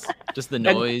nuts. Just the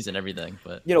noise and everything.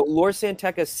 But You know, Lord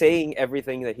Santeca saying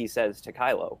everything that he says to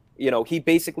Kylo. You know, he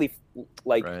basically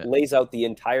like Right. lays out the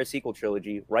entire sequel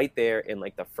trilogy right there in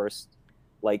like the first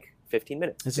like 15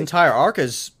 minutes. His entire arc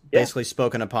is Yeah. basically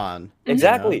spoken upon.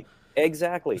 Exactly. You know?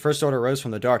 Exactly. The First Order rose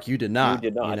from the dark. You did not. You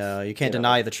did not. You know, you can't You know.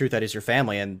 deny the truth that is your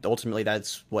family, and ultimately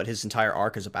that's what his entire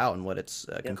arc is about and what it's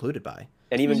concluded by.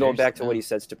 And even going back to Seriously, what yeah. he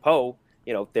says to Poe,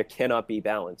 you know, there cannot be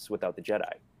balance without the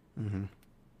Jedi. Mm-hmm.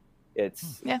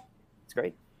 It's it's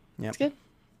great. It's good.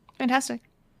 Fantastic.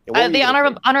 And what were The you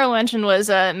gonna honorable mention was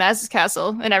Maz's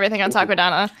Castle and everything on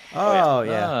Takodana. Oh,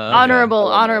 yeah. okay. Honorable I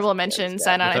love honorable Maz's mention, Castle.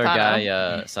 Sidon With our guy,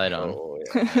 Ithano. say? Sidon. Oh,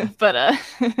 yeah. But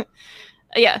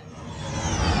yeah.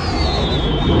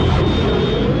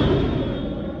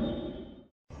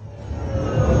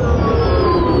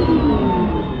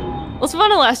 Let's move on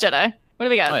to The Last Jedi. What do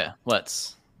we got? Oh yeah,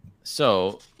 let's.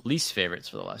 So least favorites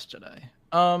for the Last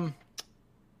Jedi.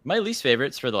 My least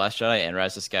favorites for the Last Jedi and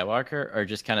Rise of Skywalker are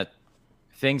just kind of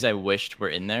things I wished were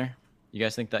in there. You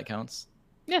guys think that counts?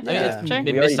 Yeah, I mean, Yeah. it's sure.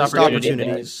 We missed already just opportunities.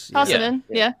 opportunities. Toss Yeah. it in.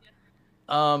 Yeah.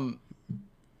 Yeah.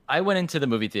 I went into the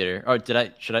movie theater. Or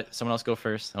should I? Someone else go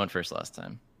first? I went first last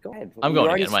time. Go ahead. I'm You going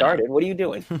already again, why not? started. What are you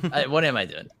doing? What am I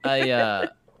doing?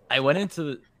 I went into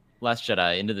the Last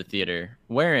Jedi into the theater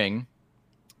wearing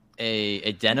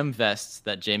a denim vest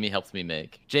that Jamie helped me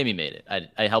make. Jamie made it.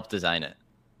 I helped design it,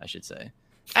 I should say.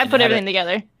 I And put it had everything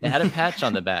together. It had a patch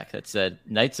on the back that said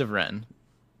Knights of Ren.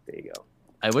 There you go.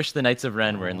 I wish the Knights of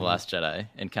Ren were in The Last Jedi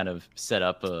and kind of set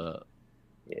up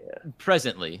Yeah.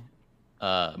 presently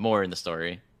more in the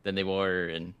story than they were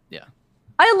in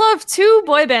I love two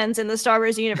boy bands in the Star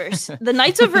Wars universe: the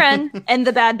Knights of Ren and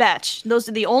the Bad Batch. Those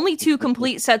are the only two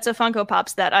complete sets of Funko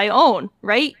Pops that I own,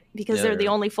 right? Because Yeah, they're the they're-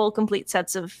 only full complete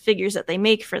sets of figures that they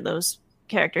make for those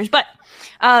characters. But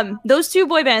those two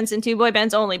boy bands and two boy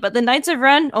bands only. But the Knights of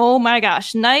Ren, oh my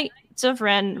gosh, Knights of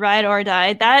Ren, Ride or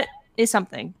Die. That is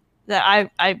something that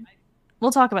I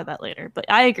we'll talk about that later. But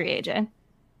I agree, AJ.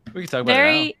 We can talk about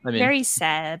Very, it now. I mean, very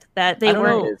sad that I they don't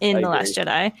weren't know. in I The Last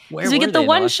agree. Jedi. where Because we were get they the in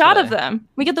one Last shot of Jedi? them.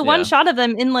 We get the Yeah. one shot of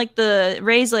them in like the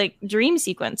Rey's like dream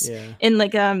sequence Yeah. in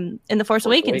like in the Force Force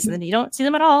Awakens, and then you don't see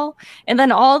them at all. And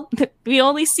then we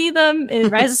only see them in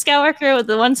Rise of Skywalker with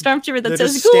the one stormtrooper that They're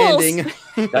says just "Ghouls," standing.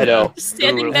 I know. Just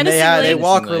standing Brutal. And they menacingly.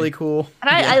 walk Menacingly. really cool. And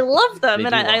I love them, They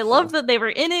and do I walk love cool. that they were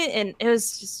in it, and it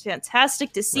was just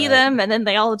fantastic to see Right. them. And then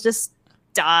they all just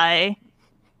die.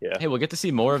 Yeah. hey, we'll get to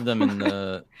see more of them in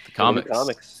the The comics.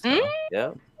 comics. Mm. Yeah.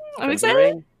 I'm Crimson excited.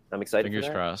 Reign. I'm excited. Fingers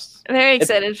for that. crossed. Very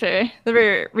excited for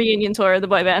the reunion tour of the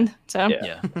boy band. So Yeah.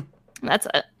 Yeah. that's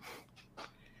it. I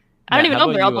Matt, don't even how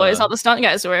know if they're about all you, boys. All the stunt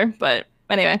guys were, but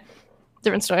anyway,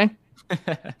 different story.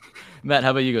 Matt,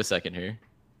 how about you go second here?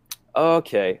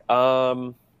 Okay.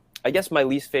 I guess my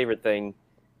least favorite thing,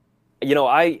 you know,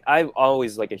 I'm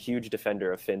always like a huge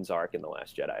defender of Finn's arc in The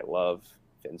Last Jedi. I love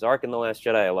Finn's arc in The Last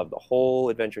Jedi. I love the whole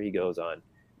adventure he goes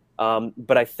on.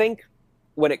 But I think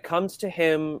when it comes to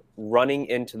him running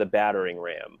into the battering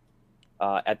ram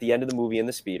at the end of the movie in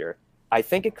the speeder, I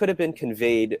think it could have been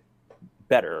conveyed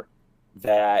better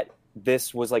that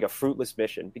this was like a fruitless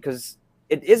mission, because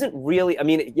it isn't really. I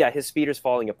mean, yeah, his speeder's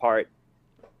falling apart,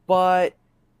 but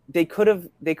they could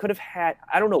have had.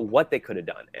 I don't know what they could have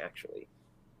done actually,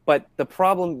 but the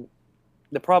problem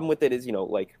with it is, you know,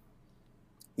 like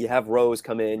you have Rose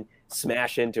come in,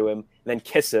 smash into him, and then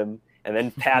kiss him, and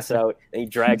then pass out, and he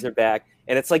drags her back,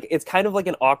 and it's kind of like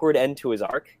an awkward end to his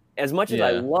arc. As much as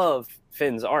I Yeah. love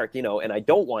Finn's arc, you know, and I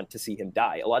don't want to see him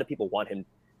die. A lot of people want him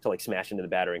to like smash into the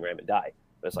battering ram and die,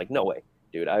 but it's like, no way,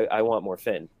 dude. I want more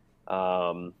Finn.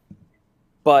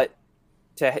 But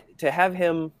to have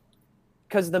him,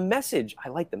 because the message, I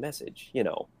like the message. You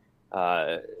know,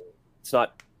 it's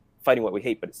not fighting what we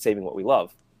hate, but it's saving what we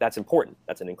love. That's important.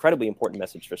 That's an incredibly important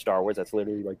message for Star Wars. That's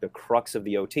literally like the crux of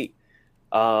the OT.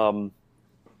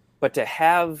 But to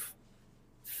have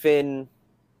Finn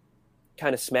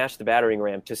kind of smash the battering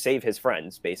ram to save his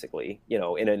friends, basically, you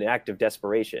know, in an act of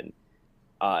desperation,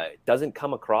 doesn't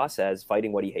come across as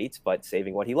fighting what he hates, but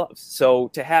saving what he loves.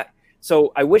 So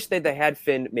I wish that they had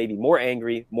Finn maybe more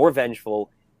angry, more vengeful,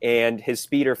 and his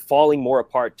speeder falling more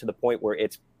apart to the point where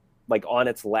it's like on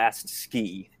its last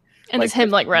ski. And Like- it's him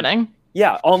like running.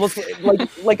 Yeah, almost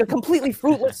like a completely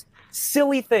fruitless,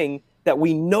 silly thing that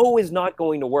we know is not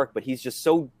going to work, but he's just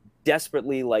so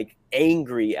desperately like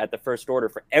angry at the First Order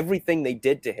for everything they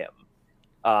did to him.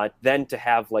 Then to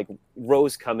have like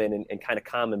Rose come in and kind of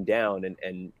calm him down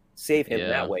and save him Yeah.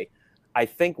 that way. I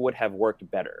think would have worked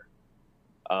better.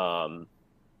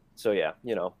 So yeah,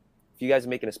 if you guys are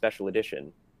making a special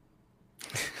edition,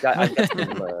 I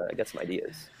got some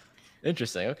ideas.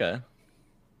 Interesting. Okay,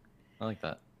 I like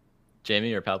that.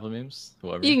 Jamie or Palpamemes,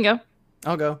 whoever. You can go.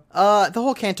 I'll go. The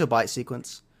whole Canto Bite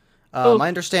sequence. I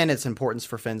understand its importance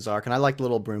for Finn's arc, and I like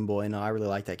Little Broom Boy. No, I really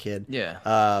like that kid.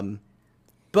 Yeah.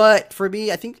 But for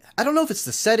me, I don't know if it's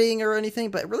the setting or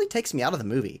anything, but it really takes me out of the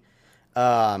movie.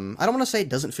 I don't want to say it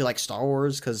doesn't feel like Star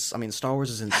Wars, because, I mean, Star Wars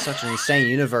is in such an insane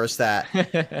universe that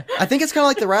I think it's kind of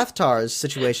like the Rathtars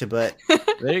situation, but...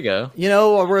 There you go.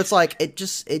 Where it's like,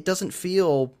 it doesn't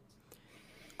feel...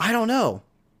 I don't know.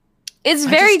 It's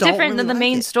very different than the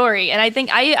main story. And I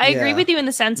think I agree with you in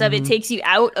the sense of it takes you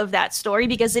out of that story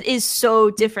because it is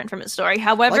so different from its story.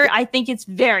 However, I think it's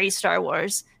very Star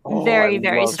Wars. Very,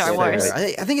 very Star Wars.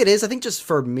 I think it is. I think just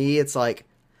for me, it's like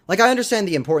I understand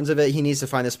the importance of it. He needs to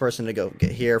find this person to go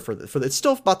get here for it's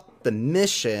still about the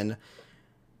mission.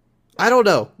 I don't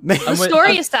know. The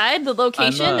story aside, the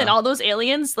location and all those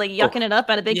aliens like yucking it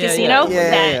up at a big casino,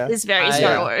 that is very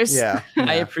Star Wars. Yeah.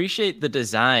 I appreciate the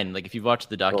design. Like if you've watched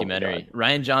the documentary,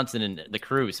 Ryan Johnson and the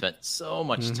crew spent so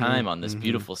much time on this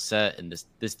beautiful set, and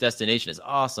this destination is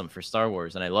awesome for Star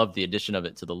Wars, and I love the addition of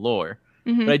it to the lore.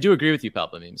 But I do agree with you,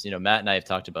 Palpamemes. Matt and I have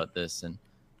talked about this, and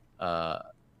I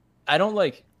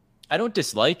don't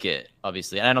dislike it,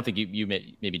 obviously, and I don't think you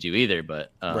maybe do either.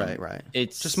 But right.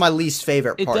 It's just my least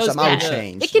favorite part. Something I would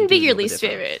change. It can be your least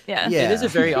favorite. Yeah. It is a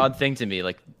very odd thing to me.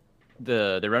 Like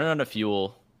they're running out of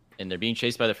fuel, and they're being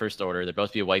chased by the First Order. They're about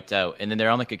to be wiped out, and then they're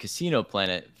on like a casino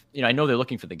planet. I know they're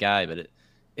looking for the guy, but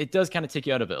it does kind of take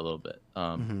you out of it a little bit.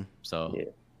 So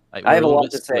I have a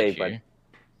lot to say, but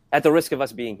at the risk of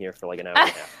us being here for like an hour and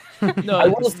a half, I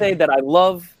will say that I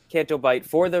love Canto Bite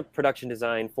for the production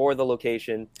design, for the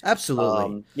location.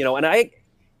 Absolutely. And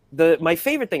my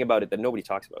favorite thing about it that nobody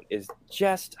talks about is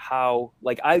just how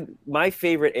my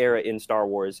favorite era in Star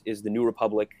Wars is the New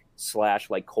Republic /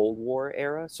 like Cold War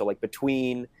era. So like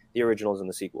between the originals and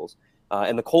the sequels.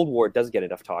 And the Cold War doesn't get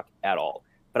enough talk at all.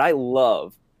 But I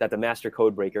love that the Master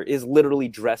Codebreaker is literally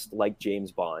dressed like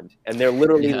James Bond, and they're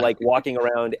literally like walking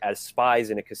around as spies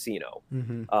in a casino,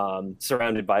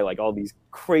 surrounded by like all these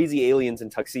crazy aliens in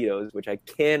tuxedos, which I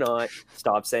cannot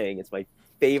stop saying. It's my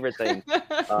favorite thing.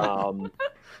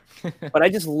 But I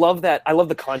just love that. I love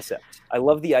the concept. I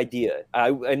love the idea.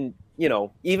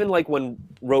 Even like when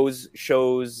Rose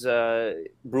shows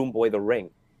Broom Boy the ring,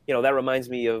 that reminds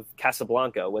me of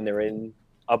Casablanca when they're in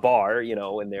a bar,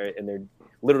 and they're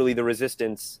literally the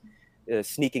resistance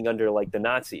sneaking under like the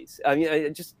Nazis. I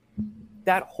mean, just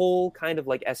that whole kind of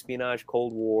like espionage,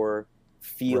 Cold War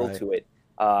feel to it.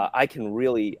 I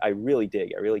really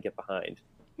dig. I really get behind.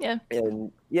 Yeah.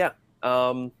 And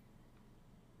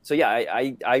so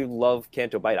yeah, I love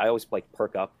Canto Bite. I always like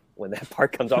perk up when that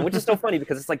part comes on, which is so funny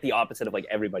because it's like the opposite of like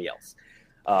everybody else.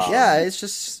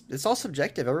 It's all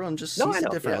subjective. Everyone just sees it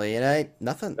differently, and I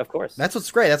nothing. Of course, that's what's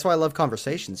great. That's why I love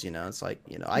conversations. It's like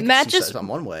I can see something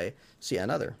one way, see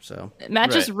another. So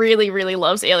Matt just really, really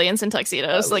loves aliens in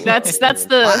tuxedos. Like that's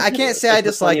the. I can't say I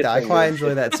dislike that. I quite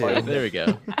enjoy that too. There we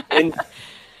go. In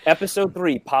Episode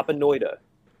 3, Papa Noida,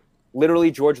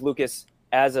 literally George Lucas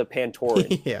as a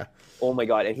Pantoran. Yeah. Oh my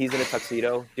god, and he's in a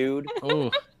tuxedo, dude. Oh.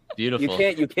 Beautiful.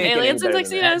 You can't aliens get in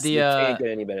tuxedos can't get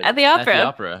any better at the opera. At the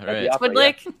opera, right? Squid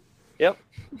Lake. Yep.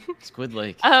 Squid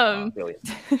Lake. Brilliant.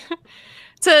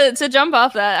 To jump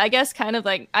off that, I guess kind of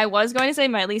like I was going to say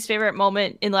my least favorite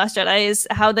moment in Last Jedi is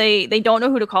how they don't know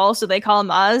who to call, so they call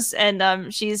Maz,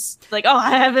 and she's like, "Oh,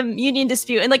 I have a union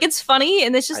dispute," and like it's funny,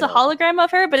 and it's just a hologram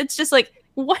of her, but it's just like.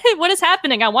 What is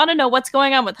happening? I want to know what's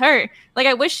going on with her. Like,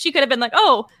 I wish she could have been like,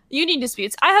 oh, union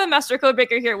disputes. I have a Master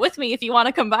Codebreaker here with me if you want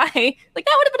to come by. Like,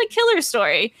 that would have been a killer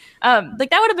story. Like,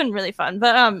 that would have been really fun.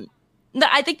 But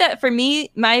I think that for me,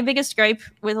 my biggest gripe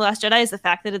with Last Jedi is the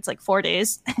fact that it's like 4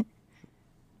 days.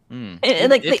 They fly.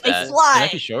 It might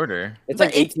be shorter. It's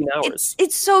like 18 hours.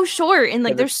 It's so short, and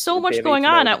like there's so much going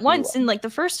on at once. And like the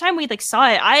first time we like saw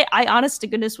it, I honest to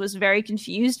goodness was very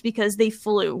confused because they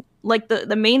flew. Like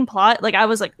the main plot, like I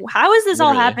was like, how is this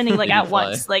all happening like at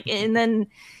once? Like, and then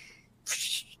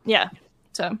yeah.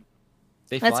 So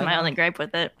that's my only gripe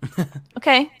with it.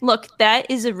 Okay, look, that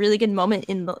is a really good moment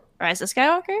in the Rise of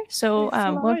Skywalker. So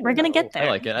we're gonna get there. I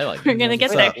like it. We're gonna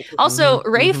get there. Also,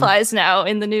 Rey flies now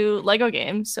in the new Lego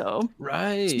game. So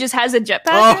she just has a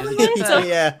jetpack. So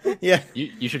yeah.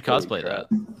 You should cosplay that.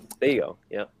 There you go.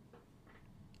 Yeah.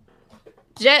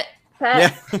 Jetpack.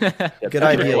 Yeah. Good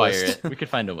idea. We could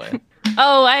find a way.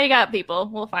 Oh, I got people.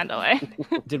 We'll find a way.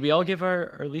 Did we all give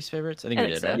our least favorites? I think we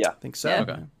did, so. right? Yeah. I think so. Yeah.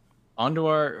 Okay. On to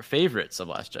our favorites of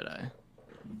Last Jedi.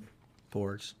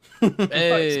 Porgs.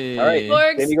 Hey. All right,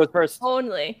 Porgs. Jamie goes first.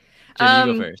 Only.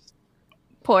 Jenny, you go first.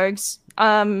 Porgs.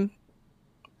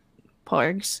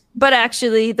 Porgs. But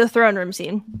actually, the throne room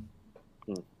scene.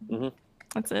 Mm-hmm.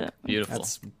 That's it. Beautiful.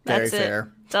 That's very That's it.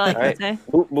 fair. That's all I All can right, say.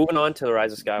 moving on to the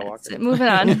Rise of Skywalker. That's it. Moving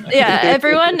on. Yeah,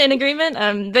 everyone in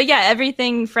agreement. But yeah,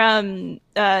 everything from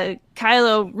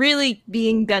Kylo really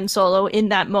being Ben Solo in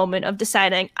that moment of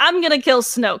deciding I'm gonna kill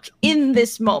Snoke in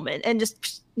this moment, and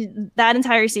just that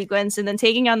entire sequence, and then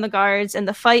taking on the guards and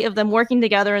the fight of them working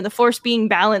together and the Force being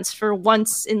balanced for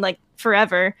once in like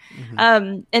forever.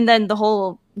 Mhm. And then the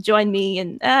whole join me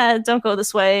and don't go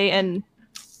this way, and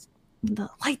the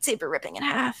lightsaber ripping in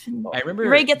half, and I remember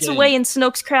Rey gets getting- away in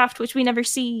Snoke's craft, which we never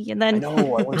see, and I then know.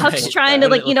 I wonder Huck's what trying that-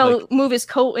 to What did it look move his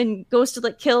coat and goes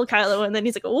to kill Kylo, and then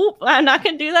he's like, "Oh, I'm not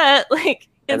gonna do that." Like,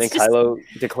 and then it's just Kylo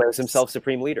declares himself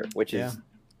supreme leader, which Yeah. is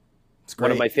It's one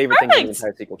of great. my favorite things in the Perfect.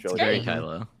 entire sequel trilogy. Very Mhm.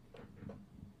 Kylo.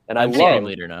 And I I'm Supreme love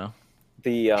leader now.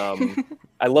 the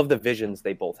I love the visions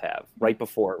they both have right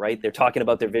before, right? They're talking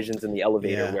about their visions in the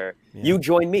elevator Yeah. where Yeah. you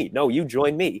join me. No, you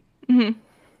join me. Mhm.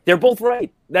 They're both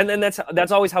right. Then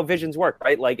that's always how visions work,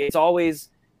 right? Like it's always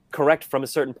correct from a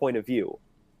certain point of view.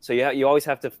 So you always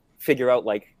have to figure out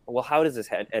like, well, how does this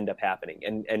end up happening?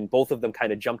 And both of them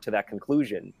kind of jump to that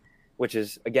conclusion, which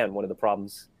is again one of the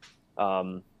problems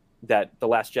that The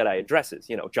Last Jedi addresses.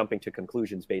 You know, jumping to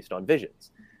conclusions based on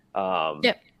visions.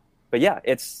 Yep. But yeah,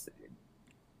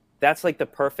 that's like the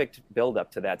perfect build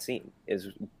up to that scene is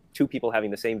two people having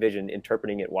the same vision,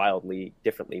 interpreting it wildly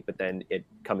differently, but then it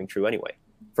coming true anyway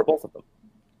for both of them.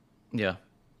 Yeah.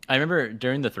 I remember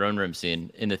during the throne room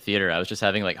scene in the theater, I was just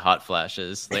having like hot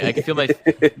flashes. Like I could feel my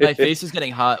face was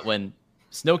getting hot when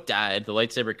Snoke died. The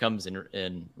lightsaber comes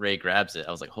and Rey grabs it.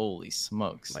 I was like, holy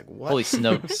smokes. Like, what? Holy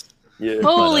Snokes. Yeah.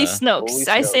 Holy But, Snokes! Holy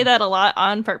I say Snokes. that a lot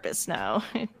on purpose now.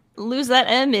 Lose that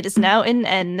M, it is now an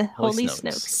N. Holy Holy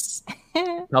Snokes.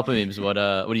 Snokes. Palpamemes,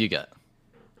 what do you got?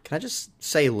 Can I just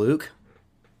say Luke?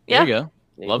 There Yeah. you go.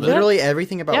 Love it. Literally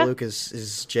everything about Yeah. Luke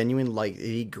is genuine, like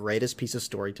the greatest piece of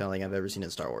storytelling I've ever seen in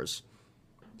Star Wars.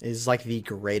 Is like the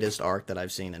greatest arc that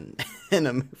I've seen in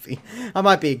a movie. I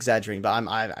might be exaggerating, but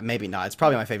I maybe not. It's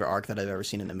probably my favorite arc that I've ever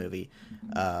seen in a movie.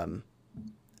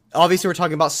 Obviously, we're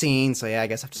talking about scenes, so yeah, I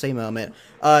guess I have to say moment.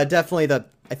 Definitely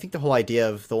I think the whole idea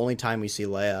of the only time we see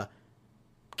Leia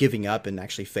giving up and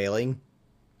actually failing,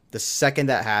 the second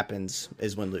that happens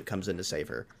is when Luke comes in to save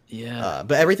her. Yeah.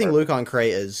 But everything Luke on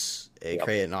Crate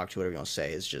Crate and Octo, whatever you want to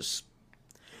say, is just.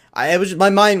 My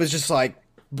mind was just like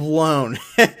blown.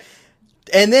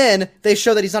 And then they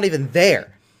show that he's not even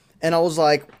there. And I was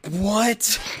like,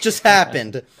 what just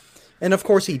happened? And of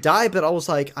course he died, but I was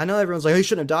like, I know everyone's like, oh, he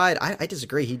shouldn't have died. I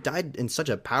disagree. He died in such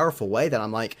a powerful way that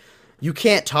I'm like, you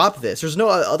can't top this. There's no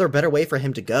other better way for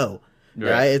him to go.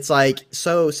 Right? It's like,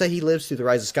 so say he lives through the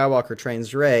Rise of Skywalker,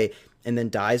 trains Rey, and then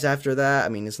dies after that. I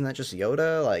mean, isn't that just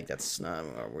Yoda? Like, that's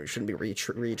we shouldn't be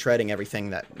retreading everything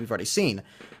that we've already seen.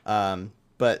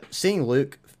 But seeing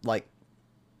Luke, like,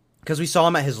 because we saw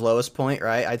him at his lowest point,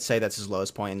 right? I'd say that's his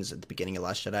lowest point is at the beginning of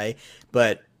Last Jedi.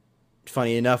 But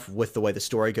funny enough, with the way the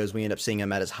story goes, we end up seeing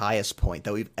him at his highest point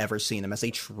that we've ever seen him as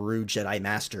a true Jedi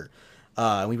Master.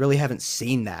 We really haven't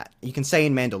seen that. You can say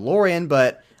in Mandalorian,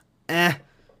 but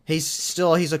he's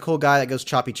a cool guy that goes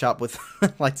choppy chop with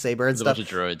lightsaber and There's a stuff.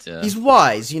 bunch of droids, yeah. He's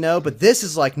wise, but this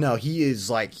is like, no, he is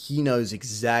like, he knows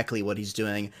exactly what he's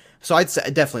doing. So I'd say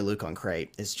definitely Luke on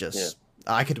Crate is just,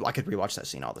 I could rewatch that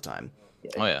scene all the time.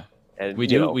 Oh yeah. And, We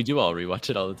do all rewatch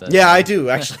it all the time. Yeah, I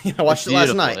do actually. I watched It's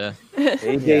it last beautiful, night. yeah.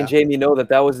 AJ Yeah. and Jamie know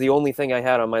that was the only thing I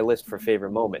had on my list for favorite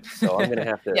moments. So I'm gonna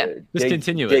have to Yeah. Just dig,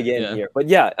 continue dig it, in yeah. here. But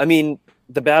yeah, I mean,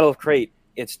 the Battle of Crate,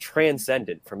 it's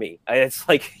transcendent for me. It's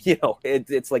like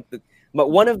it's like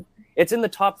it's in the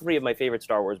top 3 of my favorite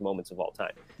Star Wars moments of all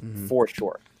time, for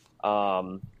sure.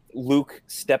 Luke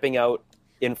stepping out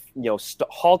in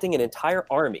halting an entire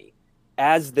army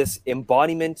as this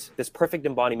perfect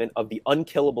embodiment of the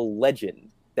unkillable legend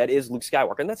that is Luke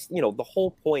Skywalker. And that's, the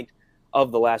whole point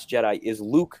of The Last Jedi is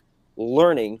Luke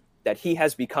learning that he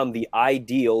has become the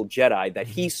ideal Jedi that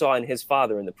he saw in his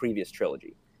father in the previous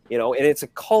trilogy. And it's a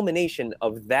culmination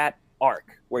of that arc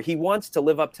where he wants to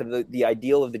live up to the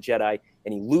ideal of the Jedi,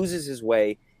 and he loses his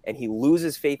way and he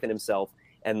loses faith in himself.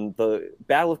 And the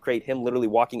Battle of Crate, him literally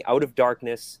walking out of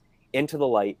darkness into the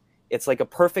light, it's like a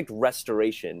perfect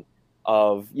restoration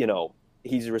of,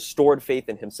 he's restored faith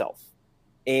in himself.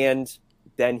 And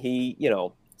then he,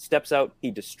 steps out,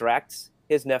 he distracts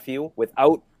his nephew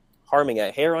without harming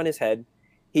a hair on his head.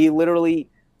 He literally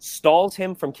stalls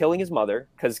him from killing his mother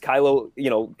because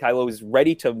Kylo is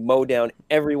ready to mow down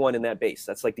everyone in that base.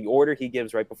 That's like the order he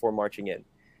gives right before marching in.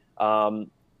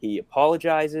 He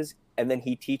apologizes, and then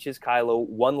he teaches Kylo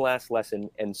one last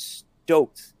lesson and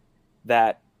stokes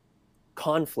that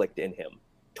conflict in him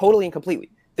totally and completely.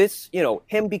 This,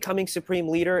 him becoming supreme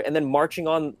leader and then marching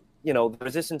on, the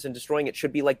resistance and destroying it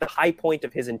should be like the high point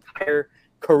of his entire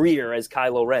career as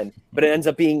Kylo Ren, but it ends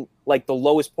up being like the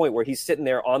lowest point where he's sitting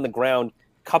there on the ground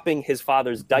cupping his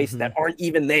father's dice that aren't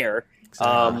even there,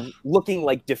 looking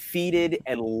like defeated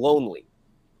and lonely,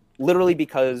 literally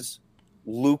because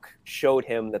Luke showed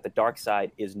him that the dark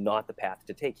side is not the path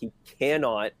to take. He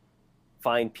cannot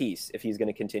find peace if he's going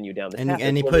to continue down this path.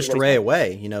 And he pushed Rey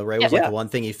away. Rey was like the one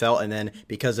thing he felt, and then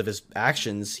because of his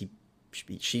actions,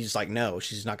 she's like, no,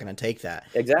 she's not going to take that.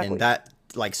 Exactly. And that,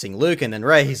 like, seeing Luke and then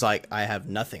Rey, he's like, I have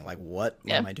nothing. Like, what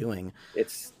am I doing?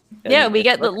 We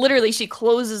get literally she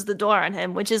closes the door on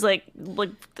him, which is like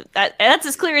that's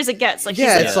as clear as it gets. Like,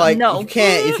 it's like, no, you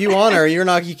can't, if you want her,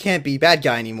 you can't be bad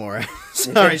guy anymore.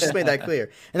 Sorry, she's made that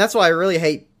clear. And that's why I really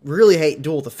hate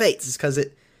Duel of the Fates, is because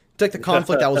it took the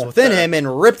conflict that was within him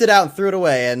and ripped it out and threw it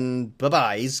away, and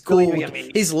bye-bye. He's cool.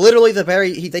 He's literally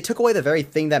they took away the very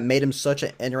thing that made him such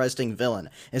an interesting villain,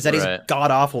 is that he's a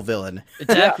god-awful villain.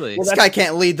 Exactly. This guy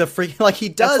can't lead the freaking like he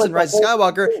does in Rise of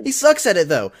Skywalker. He sucks at it,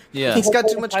 though. Yeah. He's got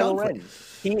too much conflict.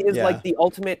 He is like the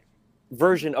ultimate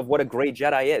version of what a great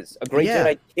Jedi is. A great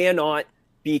Jedi cannot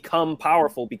become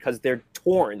powerful because they're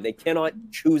torn. They cannot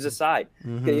choose a side.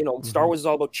 Star Wars is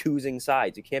all about choosing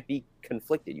sides. You can't be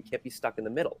conflicted. You can't be stuck in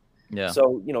the middle. Yeah.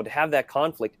 So, to have that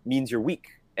conflict means you're weak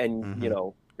and,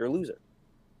 you're a loser.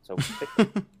 So,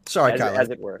 sorry, Kylo. As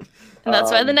it were. And that's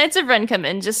why the Knights of Ren come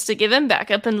in, just to give him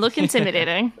backup and look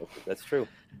intimidating. That's true.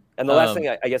 And the last thing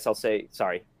I guess I'll say,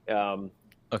 sorry.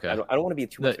 Okay. I don't want to be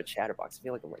too much of a chatterbox. I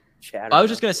feel like I'm like chattering. I was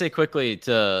just going to say quickly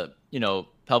to,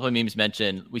 Palpamemes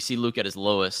mentioned, we see Luke at his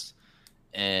lowest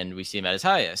and we see him at his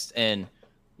highest. And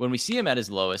when we see him at his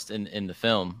lowest in the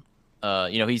film,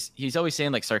 he's always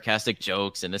saying like sarcastic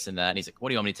jokes and this and that. And he's like, what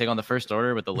do you want me to take on the First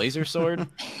Order with the laser sword?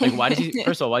 Like, why does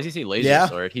he say laser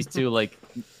sword? He's too like,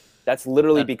 that's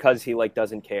literally because he like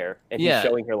doesn't care. And he's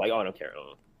showing her like, oh, I don't care.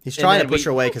 He's trying to push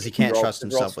her away because he can't trust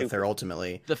himself with her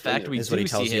ultimately. The fact we is what he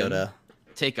tells see him Yoda.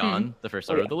 Take on the First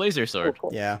Order with the laser sword.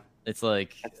 Cool. Yeah. It's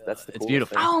like, that's it's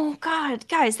beautiful. Thing. Oh, God.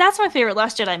 Guys, that's my favorite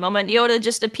Last Jedi moment. Yoda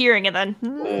just appearing and then...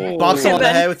 Bops him on the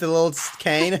head with the little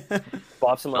cane.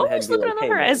 Bops him on the head. Just looking on the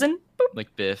horizon.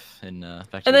 Like Biff and and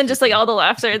then just like all the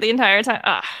laughter the entire time.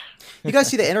 You guys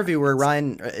see the interview where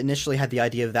Ryan initially had the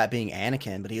idea of that being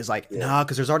Anakin, but he was like, no,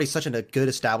 because there's already such a good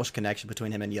established connection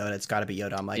between him and Yoda. It's got to be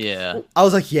Yoda. I'm like, I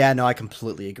was like, no, I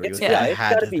completely agree with that. It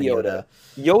had to be Yoda.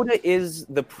 Yoda is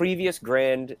the previous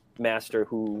Grand Master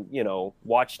who,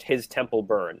 watched his temple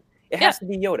burn. It has to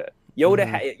be Yoda.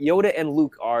 Yoda and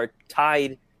Luke are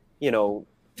tied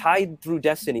through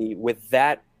destiny with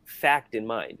that fact in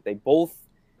mind. They both,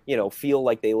 feel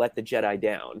like they let the Jedi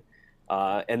down.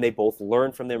 And they both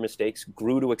learned from their mistakes,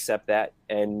 grew to accept that,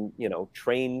 and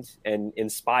trained and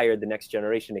inspired the next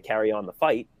generation to carry on the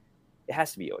fight. It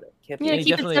has to be Yoda. Can't be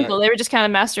keep it simple. They were just kind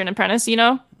of master and apprentice,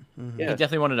 Yeah. He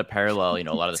definitely wanted to parallel, a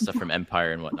lot of the stuff from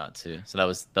Empire and whatnot too. So that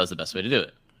was the best way to do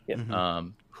it. Yeah.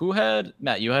 Who had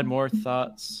Matt? You had more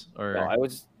thoughts, or no, I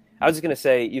was just gonna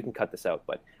say, you can cut this out,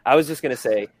 but I was just gonna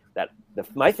say that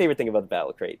my favorite thing about the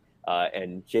Battle Crate,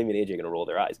 and Jamie and AJ are gonna roll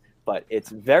their eyes, but it's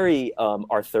very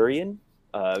Arthurian,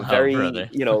 very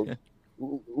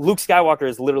Luke Skywalker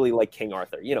is literally like King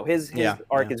Arthur. His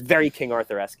arc is very King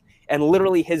Arthur-esque, and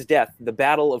literally his death, the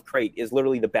Battle of Crate, is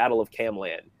literally the Battle of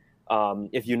Camlan.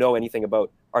 If you know anything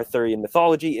about Arthurian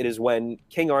mythology, it is when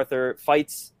King Arthur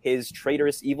fights his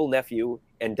traitorous evil nephew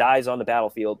and dies on the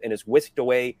battlefield and is whisked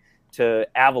away to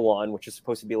Avalon, which is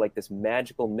supposed to be like this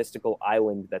magical, mystical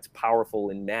island that's powerful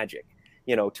in magic,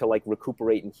 to like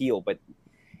recuperate and heal. But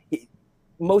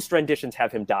most renditions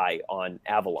have him die on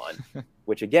Avalon,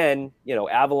 which again,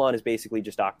 Avalon is basically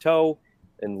just Octo,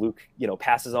 and Luke,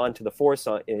 passes on to the Force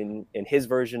in his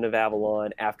version of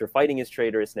Avalon after fighting his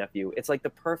traitorous nephew. It's like the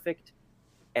perfect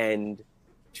end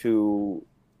to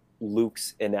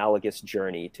Luke's analogous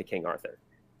journey to King Arthur.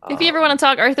 If you ever want to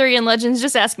talk Arthurian legends,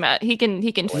 just ask Matt. He can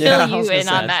fill you in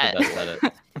on that.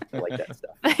 I like that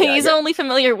stuff. He's only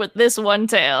familiar with this one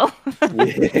tale.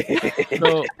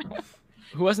 So,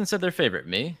 who hasn't said their favorite?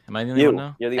 Me? Am I the only one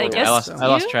now? You're the only one. I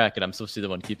lost track, and I'm supposed to be the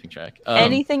one keeping track.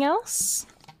 Anything else?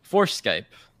 Force Skype.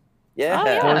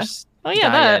 Yeah. Force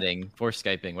dieting, Force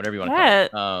Skyping, whatever you want to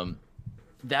call it.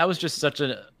 That was just such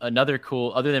another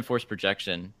cool, other than Force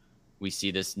projection, we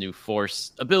see this new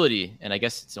Force ability, and I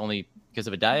guess it's only because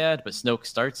of a dyad, but Snoke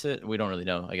starts it. We don't really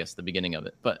know, I guess, the beginning of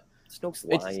it. But Snoke's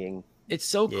lying. It's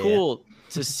so cool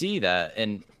to see that,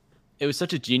 and it was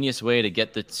such a genius way to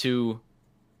get the two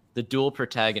the dual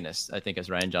protagonists, I think, as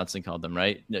Ryan Johnson called them,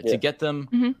 right? Yeah. To get them,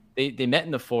 Mhm. they met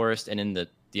in the forest and in the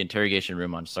interrogation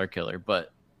room on Starkiller,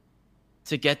 but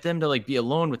to get them to like be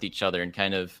alone with each other and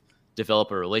kind of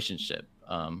develop a relationship,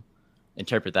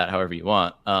 interpret that however you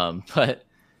want. But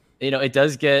it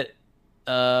does get,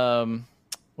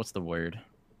 what's the word?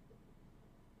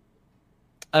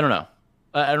 I don't know.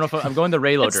 I don't know if I'm going the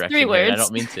Raylo It's direction 3 here. words. I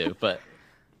don't mean to, but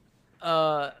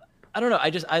I don't know.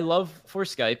 I love For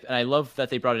Skype, and I love that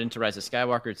they brought it into Rise of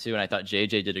Skywalker too. And I thought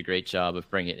JJ did a great job of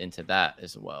bringing it into that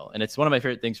as well. And it's one of my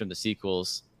favorite things from the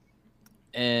sequels.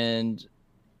 And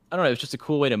I don't know. It was just a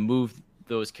cool way to move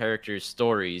those characters'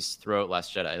 stories throughout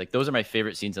Last Jedi. Like those are my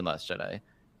favorite scenes in Last Jedi.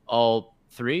 All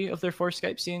 3 of their 4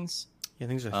 Skype scenes. Yeah, I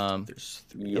think there's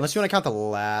 3. Yes. Unless you want to count the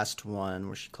last one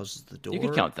where she closes the door. You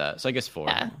could count that. So I guess 4.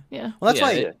 Yeah. Well, that's Yeah,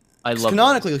 why. I 'Cause love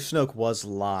canonically, Snoke was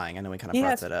lying. I know we kind of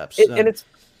brought that up. And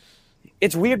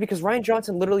it's weird because Ryan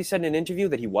Johnson literally said in an interview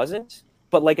that he wasn't,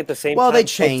 but like at the same time, they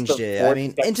puts changed the it. I fourth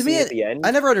mean, Skype and to scene me, at the end,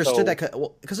 I never understood so-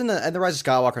 that because in the Rise of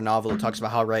Skywalker novel, it talks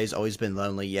about how Rey's always been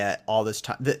lonely. Yet all this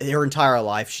time, her entire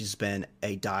life, she's been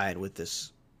a dyad with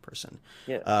this person.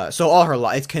 Yeah. So all her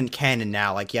life, it's canon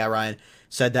now. Like, yeah, Ryan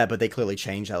said that, but they clearly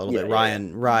changed that a little bit.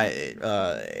 Ryan,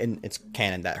 and it's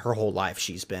canon that her whole life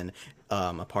she's been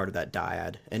a part of that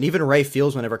dyad. And even Rey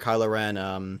feels whenever Kylo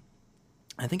Ren,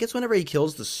 I think it's whenever he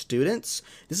kills the students.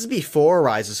 This is before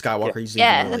Rise of Skywalker. He's even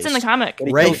Yeah, that's in the released. comic. When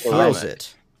he Rey kills the feels Ren.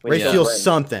 it. When Rey he kills feels Ren.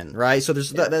 something, right? So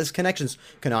there's connections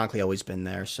canonically always been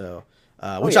there. So,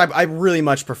 which yeah. I really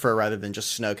much prefer rather than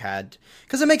just Snoke had,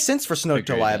 because it makes sense for Snoke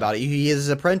to Agreed, lie yeah. about it. His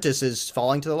apprentice is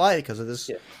falling to the light because of this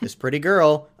pretty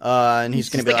girl, and he's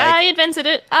gonna He's be like, like, I invented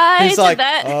it. I he's did like,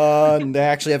 that. they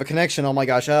actually have a connection. Oh my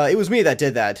gosh, it was me that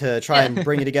did that to try and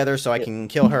bring you together so I can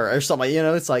kill her or something.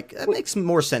 It's like it makes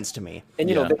more sense to me. And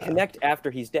Yeah. they connect after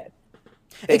he's dead.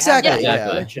 They Exactly, have that yeah,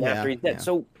 connection after he's dead. yeah.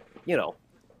 So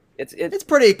it's It's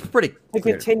pretty to clear.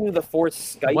 continue the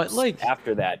Force Skypes What, like-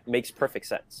 after that makes perfect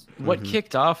sense. What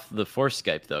kicked off the Force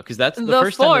Skype though? Because that's the The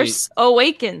first time we. Force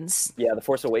awakens. Yeah, the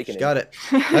Force She Awakening. got it.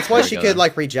 That's why There we she go, could then.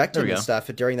 like reject There him we and go. stuff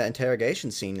during that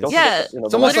interrogation scene. Don't Yeah, forget,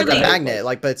 It's almost like a Literally. magnet,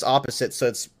 like, but it's opposite, so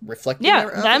it's reflecting. Yeah,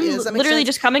 there- them does that make literally sense?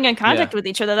 just coming in contact Yeah. with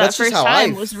each other That's that just first how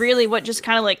time I've- was really what just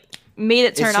kind of like made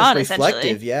it It's turn just on, reflective,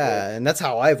 essentially. yeah, and that's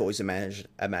how I've always imagined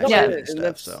Yeah. it and And stuff.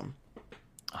 that's- So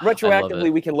I love retroactively,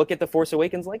 it. we can look at the Force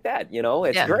Awakens like that.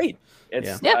 It's Yeah. great.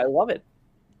 It's Yeah. I love it.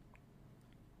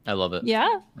 I love it.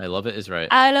 Yeah, I love it is right.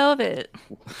 I love it.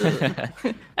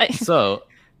 So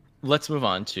let's move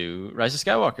on to Rise of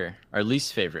Skywalker, our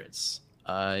least favorites.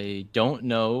 I don't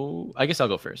know. I guess I'll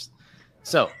go first.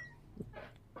 So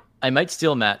I might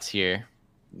steal Matt's here,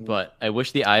 but I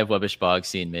wish the Eye of Webbish Bog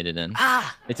scene made it in.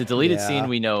 It's a deleted Yeah. scene,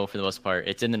 we know for the most part.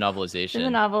 It's in the novelization. In the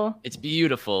novel, It's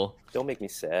beautiful. Don't make me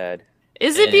sad.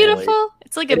 is it And- beautiful?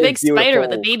 It's like a It is big spider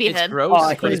with a beautiful. baby It's head. gross.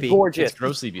 Oh, but he's it's gorgeous.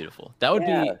 grossly beautiful. That would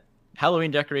Yeah. be Halloween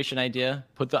decoration idea.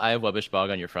 Put the Eye of Webbish Bog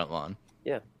on your front lawn.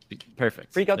 Yeah.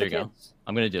 Perfect. Freak out there the you go. kids.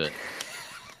 I'm gonna do it.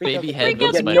 Freak out Baby the head kids. with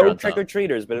You'll spider get no on top. trick or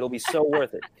treaters, but it'll be so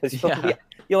worth it because Yeah.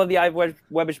 you'll have the Eye of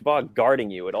Webbish Bog guarding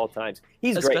you at all times.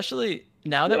 He's great. Especially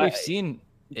now that Yeah, we've seen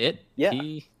it. Yeah.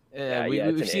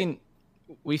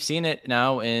 We've seen it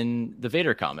now in the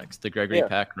Vader comics, the Gregory Yeah.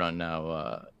 Pack run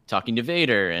now, talking to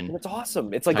Vader And and it's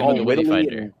awesome. It's like Talking all to wittily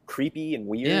Wayfinder. and creepy and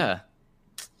weird. yeah,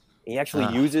 He actually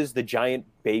Ah. uses the giant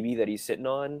baby that he's sitting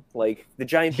on. Like the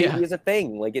giant baby Yeah. is a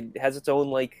thing. Like it has its own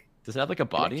like. does it have like a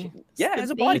body? connection. Yeah, it The has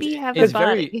a body. baby have It's a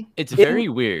body. it's very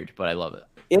weird, but I love it.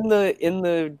 In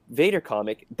the Vader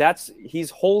comic, he's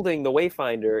holding the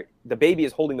Wayfinder. The baby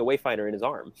is holding the Wayfinder in his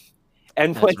arm,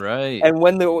 and That's right. and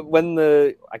when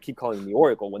the I keep calling him the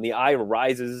Oracle, when the eye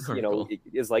rises, Oracle.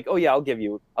 is like, oh yeah, I'll give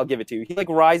it to you. He like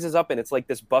rises up, and it's like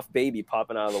this buff baby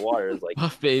popping out of the water. It's like,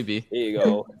 Buff baby. here you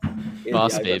go, Here's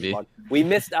Boss the Eye of baby. Webbish Bog. We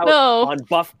missed out No. on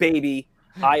Buff Baby,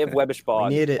 Eye of Webbish we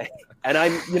Bog, need it.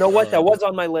 and you know what, that was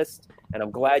on my list, and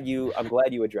I'm glad you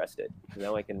addressed it.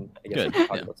 Now I guess I Good, can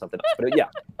talk yeah. about something else. But yeah,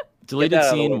 Deleted that out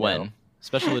of the scene way when now.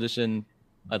 special edition.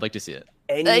 I'd like to see it.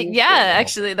 anything. Yeah,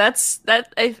 actually, that's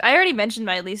that. I already mentioned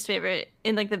my least favorite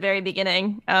in like the very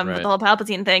beginning, with Right. the whole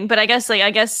Palpatine thing. But I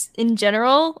guess in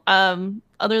general,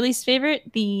 other least favorite,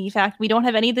 the fact we don't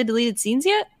have any of the deleted scenes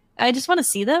yet. I just want to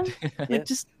see them. Yeah. Like,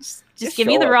 just Just give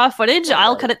me show the us. raw footage. Yeah.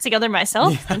 I'll cut it together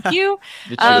myself. Thank you.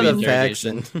 The Um, Chewie Effects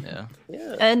interrogation. and- Yeah.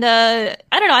 Yeah. And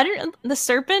I don't know. The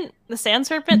serpent, the sand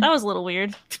serpent, that was a little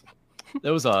weird.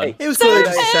 That was odd. Hey, It was clearly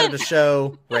just Serpent! set up to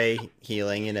show Rey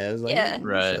healing, it was like, Yeah.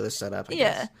 Right. show this setup, I Yeah.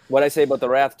 guess. What I say about the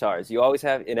Rathtars, you always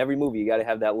have in every movie. You got to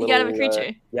have that little. gotta have a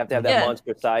creature. You have to have that Yeah.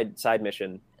 monster side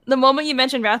mission. The moment you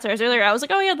mentioned Rathtars earlier, I was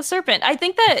like, oh yeah, the serpent. I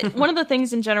think that one of the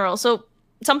things in general, so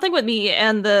something with me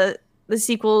and the the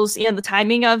sequels and the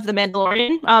timing of the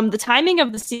Mandalorian. The timing of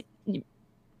AJ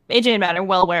and Matt are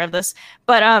well aware of this,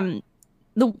 but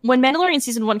when Mandalorian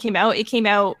season 1 came out, it came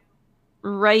out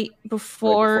right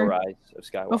before Rise of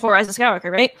Skywalker. Before Rise of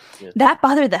Skywalker, right? Yeah. That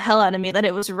bothered the hell out of me that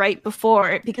it was right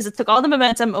before, because it took all the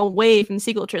momentum away from the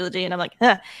sequel trilogy, and I'm like,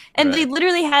 huh. And they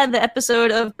literally had the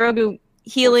episode of Grogu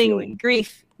healing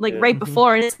grief right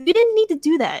before, and you didn't need to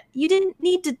do that. You didn't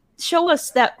need to show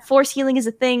us that Force healing is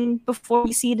a thing before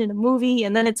we see it in a movie,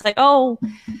 and then it's like, oh,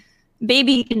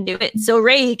 baby can do it, so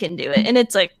Rey can do it, and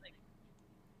it's like,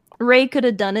 Rey could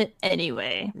have done it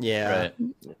anyway. Yeah. Right.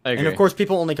 I agree. And of course,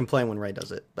 people only complain when Rey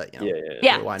does it, but you know.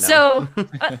 Yeah. Why not? So,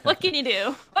 what can you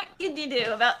do? What can you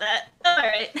do about that? All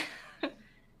right.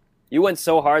 You went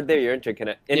so hard there. Your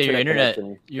internet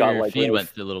connection got your like feed really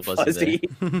went a little fuzzy.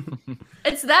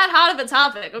 It's that hot of a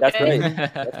topic. Okay. That's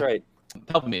right. That's right.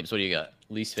 Palpamemes, what do you got?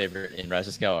 Least favorite in Rise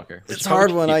of Skywalker? It's a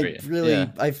hard one.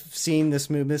 I've seen this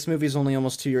movie. This movie is only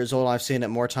almost 2 years old. I've seen it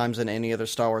more times than any other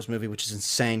Star Wars movie, which is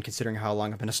insane considering how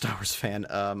long I've been a Star Wars fan.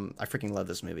 I freaking love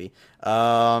this movie.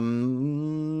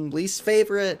 Least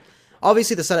favorite,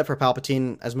 obviously the setup for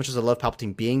Palpatine. As much as I love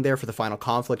Palpatine being there for the final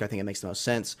conflict, I think it makes the most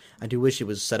sense. I do wish it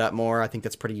was set up more. I think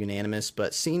that's pretty unanimous.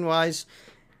 But scene wise,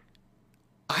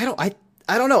 I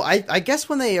don't know. I guess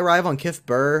when they arrive on Kif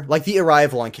Bur, like the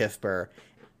arrival on Kif Bur,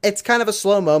 it's kind of a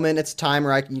slow moment. It's time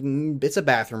where it's a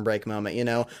bathroom break moment, you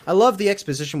know. I love the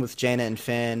exposition with Jaina and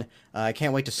Finn. I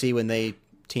can't wait to see when they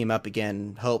team up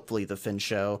again. Hopefully the Finn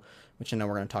show, which I know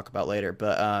we're going to talk about later.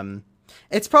 But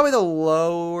it's probably the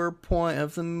lower point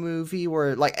of the movie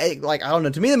where, like I don't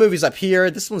know. To me, the movie's up here.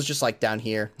 This one's just like down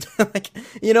here. Like,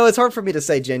 you know, it's hard for me to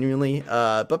say genuinely.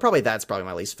 But that's probably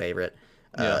my least favorite.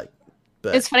 Yeah.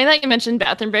 But it's funny that you mentioned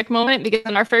bathroom break moment, because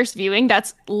in our first viewing,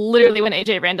 that's literally when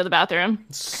AJ ran to the bathroom.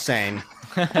 Same.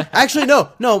 Actually,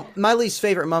 no. My least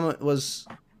favorite moment was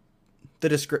the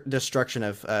destruction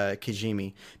of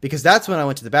Kijimi, because that's when I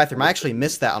went to the bathroom. I actually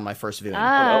missed that on my first viewing.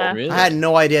 Ah. Really? I had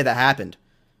no idea that happened.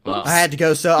 Wow. I had to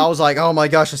go, so I was like, "Oh my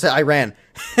gosh!" I ran.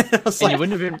 I was And like,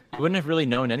 you wouldn't have really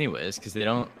known anyways, because they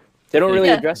don't really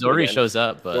Yeah. address it Zori again. shows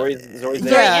up, but Zori's Zori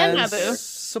there. and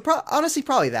Naboo. So honestly,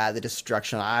 probably the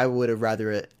destruction. I would have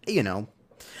rather it, you know.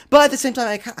 But at the same time,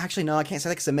 I can't say that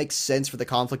because it makes sense for the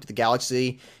conflict of the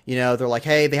galaxy. You know, they're like,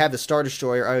 hey, they have the Star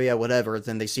Destroyer. Oh, yeah, whatever.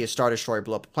 Then they see a Star Destroyer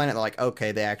blow up a planet. They're like,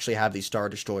 okay, they actually have these Star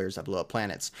Destroyers that blow up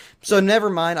planets. So never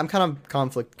mind. I'm kind of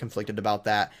conflicted about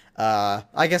that.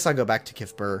 I guess I'll go back to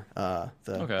Kif Bur,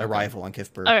 the arrival on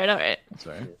Kif Bur. All right.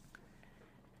 Sorry. I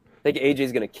think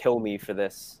AJ's going to kill me for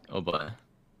this. Oh boy.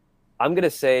 I'm going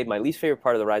to say my least favorite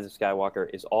part of The Rise of Skywalker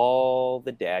is all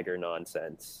the dagger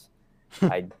nonsense.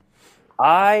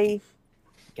 I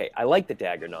like the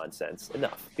dagger nonsense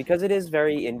enough because it is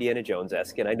very Indiana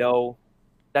Jones-esque, and I know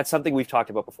that's something we've talked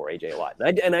about before, AJ, a lot.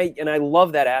 And I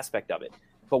love that aspect of it.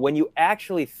 But when you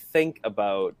actually think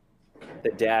about the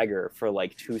dagger for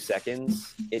like 2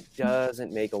 seconds, it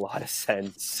doesn't make a lot of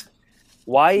sense.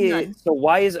 Why is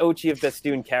Ochi of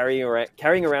Bestoon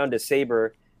carrying around a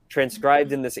saber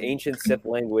transcribed in this ancient Sith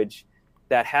language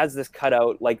that has this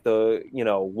cutout like the,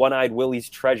 One-Eyed Willie's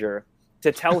treasure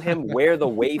to tell him where the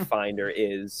Wayfinder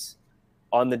is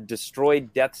on the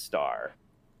destroyed Death Star?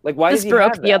 Like, why This does he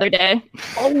broke have the that? other day.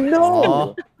 Oh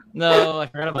no! No, I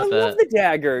forgot I about love that. the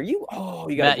dagger. You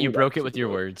Matt, you broke it with your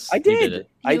words. I You did. it.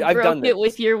 I've broke done this. it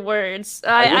with your words. I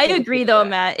I wish I agree could though, do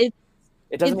that. Matt.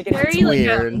 It doesn't make it's any very sense.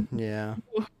 like, Weird. Yeah.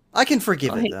 I can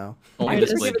forgive it though. Only I this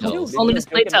just blade forgive it too. tells. Only Didn't this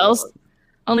even blade think about tells. it.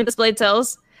 Only this blade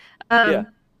tells. Yeah.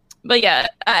 But yeah,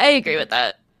 I agree with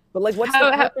that. But like, what's How-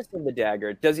 the purpose of the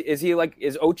dagger? Is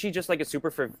Ochi just like a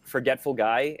super forgetful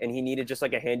guy, and he needed just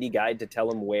like a handy guide to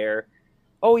tell him where?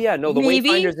 Oh yeah, no, the Maybe.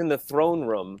 Wayfinder's in the throne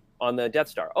room on the Death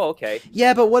Star. Oh, okay.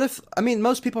 Yeah, but what if? I mean,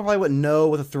 most people probably wouldn't know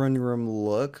what the throne room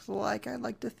looks like. I'd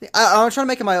like to think. I'm trying to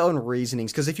make my own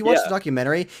reasonings because if you watch Yeah. the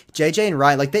documentary, JJ and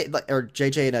Ryan, or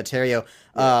JJ and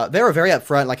Terrio, they were very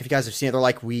upfront. Like, if you guys have seen it, they're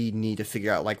like, we need to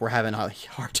figure out. Like, we're having a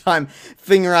hard time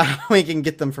figuring out how we can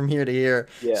get them from here to here.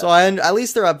 Yeah. So at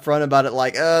least they're upfront about it.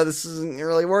 Like, this isn't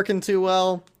really working too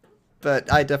well.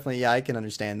 But I definitely, I can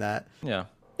understand that. Yeah.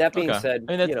 That being Okay. said,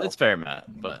 I mean, that's fair, Matt.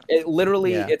 But it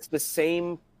literally Yeah. it's the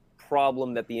same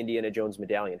problem that the Indiana Jones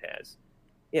medallion has.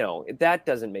 That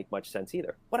doesn't make much sense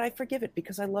either. But I forgive it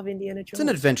because I love Indiana Jones. It's an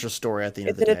adventure story at the end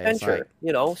It's of the an day.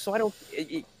 adventure, so I don't.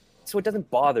 So it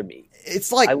doesn't bother me.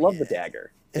 It's like I love the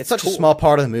dagger. It's such cool. a small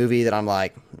part of the movie that I'm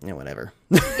like, whatever.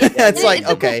 It's like, it's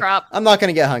a cool okay, prop. I'm not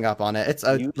gonna get hung up on it. It's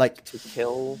Used like, to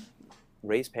kill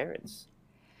Rey's parents.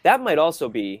 That might also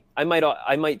be. I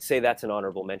might say that's an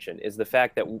honorable mention. Is the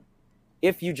fact that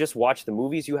if you just watch the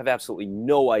movies, you have absolutely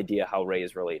no idea how Rey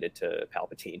is related to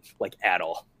Palpatine, like at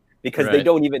all. because Right.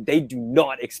 they do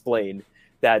not explain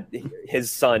that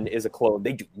his son is a clone.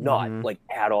 They do not like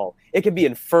at all. It can be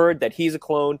inferred that he's a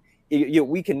clone.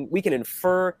 We can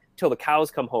infer till the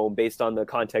cows come home based on the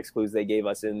context clues they gave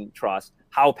us in Trost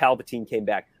how Palpatine came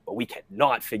back, but we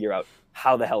cannot figure out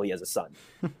how the hell he has a son.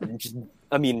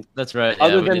 That's right.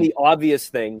 Other we than didn't- the obvious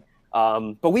thing,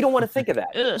 but we don't want to think of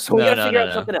that, Ugh. so we got to No, figure no, out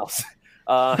no. something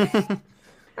else.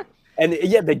 And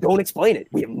they don't explain it.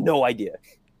 We have no idea.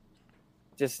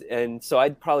 So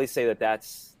I'd probably say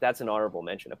that's an honorable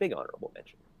mention, a big honorable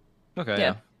mention. Okay.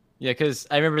 Yeah. Yeah, because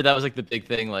I remember that was like the big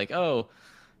thing. Like, oh,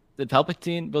 did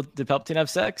Palpatine have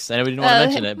sex? I know we didn't want to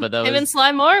mention it, but that him was and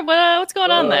Slime Moore. What's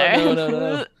going on there?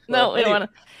 no. No, we don't want to.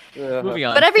 Moving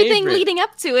on. But everything Favorite. leading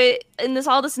up to it, and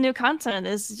all this new content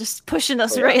is just pushing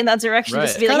us Oh, right yeah. in that direction. Right.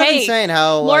 Just to be It's like, kind of hey, insane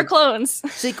how more like, clones.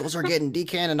 sequels are getting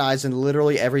decanonized, and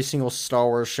literally every single Star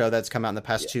Wars show that's come out in the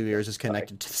past 2 years is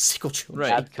connected to the sequel trilogy.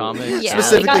 Right. Absolutely. Comics. Yeah,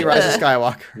 Specifically, they got Rise of the-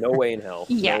 Skywalker. No way in hell.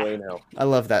 Yeah. No way in hell. I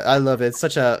love that. I love it. It's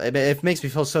it makes me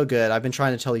feel so good. I've been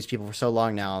trying to tell these people for so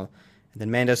long now. And then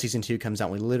Mando Season 2 comes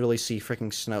out, and we literally see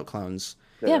freaking Snoke clones.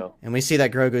 Yeah. No. And we see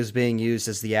that Grogu is being used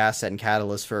as the asset and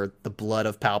catalyst for the blood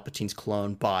of Palpatine's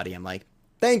clone body. I'm like,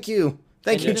 thank you.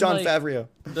 Thank And you, even, John like, Favreau.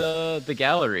 The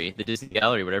gallery, the Disney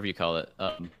gallery, whatever you call it.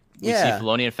 We Yeah. see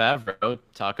Filoni and Favreau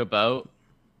talk about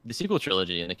the sequel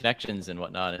trilogy and the connections and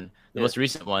whatnot. And the Yeah. most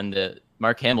recent one that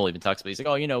Mark Hamill even talks about, he's like,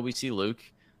 oh, we see Luke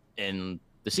in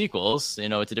the sequels.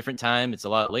 It's a different time. It's a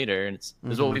lot later. And this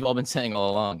is what we've all been saying all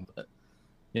along. But,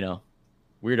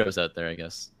 weirdos out there, I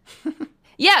guess.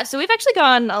 Yeah, so we've actually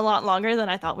gone a lot longer than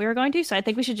I thought we were going to. So I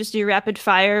think we should just do rapid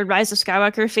fire Rise of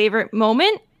Skywalker favorite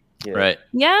moment. Yeah. Right.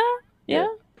 Yeah. Yeah.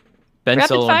 Ben Rapid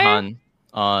Solo fire? and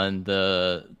Han on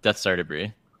the Death Star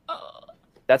debris.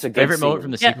 That's a good Favorite scene. moment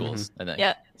from the Yeah. sequels, I think.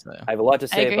 Yeah. So, I have a lot to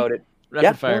say agree. about it.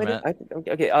 rapid fire, no, Matt. I think,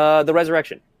 okay. The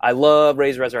resurrection. I love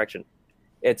Rey's resurrection.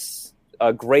 It's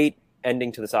a great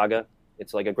ending to the saga.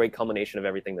 It's like a great culmination of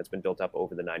everything that's been built up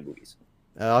over the 9 movies.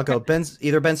 I'll go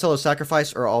either Ben Solo's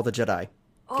sacrifice or all the Jedi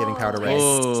giving power to Rey.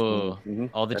 Oh, Mhm.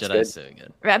 all the That's Jedi good. so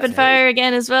good. Rapid fire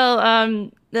again as well.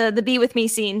 The Be With Me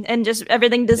scene and just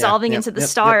everything dissolving yep, into the yep,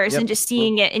 stars yep. and just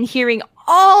seeing it and hearing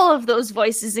all of those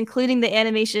voices, including the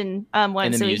animation one.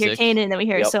 And the So we hear music. Kanan, then we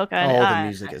hear Yep. Ahsoka. All and, the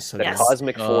music is so The yes. good.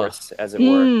 cosmic Oh. force, as it were.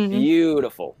 Mm.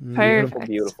 Beautiful. Perfect. Beautiful,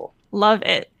 beautiful. Love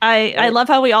it. I love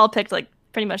how we all picked like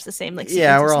pretty much the same like.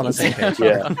 Yeah, sequence we're of all on the scenes. same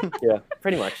page. Yeah,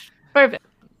 pretty much. Perfect.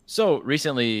 So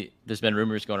recently, there's been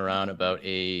rumors going around about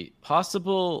a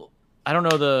possible. I don't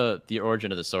know the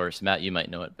origin of the source. Matt, you might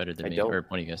know it better than I me, don't. or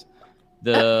one of you guys.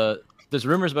 There's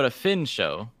rumors about a Finn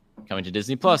show coming to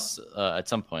Disney Plus at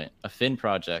some point. A Finn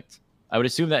project. I would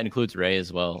assume that includes Rey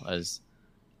as well as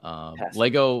Yes.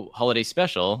 Lego Holiday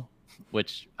Special,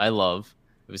 which I love.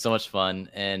 It was so much fun,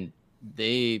 and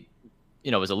they,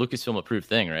 it was a Lucasfilm approved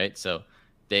thing, right? So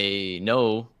they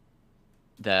know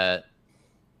that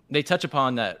they touch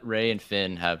upon that Rey and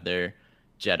Finn have their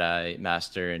Jedi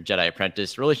Master and Jedi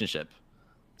Apprentice relationship.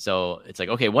 So it's like,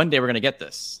 okay, one day we're gonna get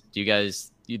this. Do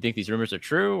you think these rumors are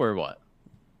true or what?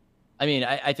 I mean,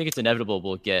 I think it's inevitable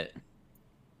we'll get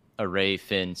a Rey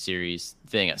Finn series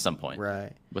thing at some point.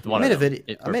 Right. With I one made of a them.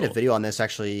 video. Or I made a both. video on this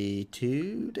actually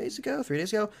 3 days ago.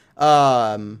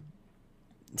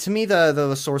 To me,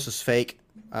 the source is fake.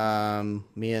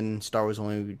 Me and Star Wars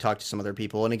only we talked to some other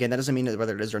people, and again, that doesn't mean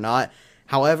whether it is or not.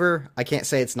 However, I can't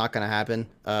say it's not going to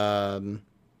happen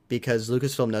because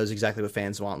Lucasfilm knows exactly what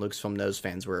fans want. Lucasfilm knows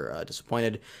fans were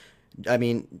disappointed. I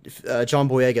mean, John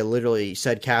Boyega literally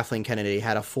said Kathleen Kennedy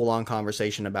had a full-on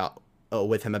conversation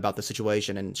with him about the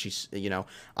situation, and she's,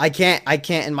 I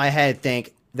can't in my head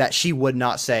think that she would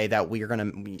not say that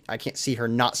I can't see her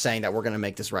not saying that we're gonna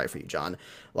make this right for you, John.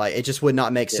 Like, it just would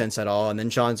not make sense at all. And then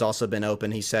John's also been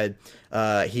open. He said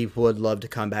he would love to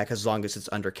come back as long as it's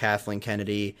under Kathleen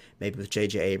Kennedy, maybe with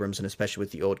J.J. Abrams, and especially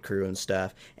with the old crew and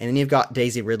stuff. And then you've got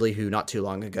Daisy Ridley, who not too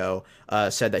long ago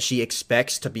said that she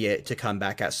expects to come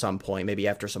back at some point, maybe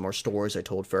after some more stories I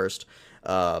told first.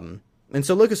 And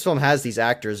so Lucasfilm has these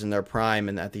actors in their prime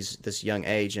and at this young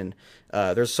age, and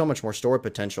there's so much more story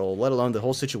potential, let alone the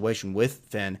whole situation with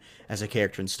Finn as a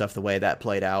character and stuff, the way that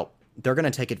played out. They're going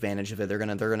to take advantage of it.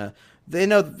 They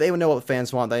know what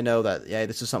fans want. They know that, yeah,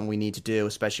 this is something we need to do,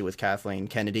 especially with Kathleen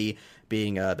Kennedy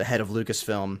being the head of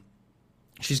Lucasfilm.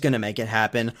 She's going to make it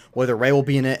happen. Whether Rey will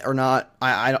be in it or not,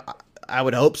 I I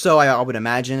would hope so. I would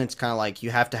imagine it's kind of like you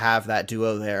have to have that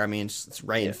duo there. I mean, it's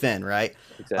Ray and Finn, right?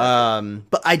 Exactly.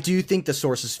 But I do think the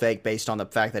source is fake based on the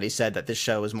fact that he said that this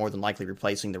show is more than likely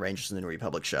replacing the Rangers and the New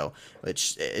Republic show,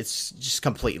 which it's just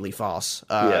completely false.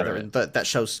 That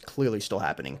show's clearly still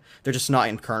happening. They're just not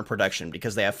in current production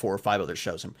because they have 4 or 5 other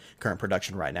shows in current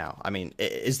production right now. I mean,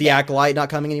 is the Acolyte not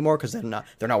coming anymore because they're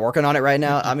not working on it right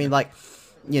now? I mean, like,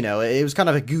 you know, it was kind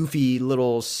of a goofy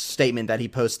little statement that he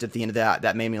posted at the end of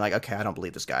that made me like, okay, I don't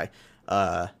believe this guy.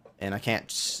 And I can't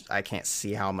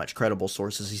see how much credible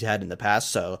sources he's had in the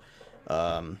past. So,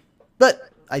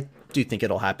 but I do think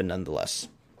it'll happen nonetheless.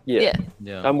 Yeah.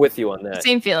 I'm with you on that.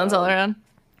 Same feelings all around.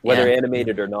 Whether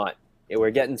animated or not, we're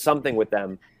getting something with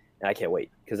them, and I can't wait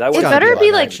because it better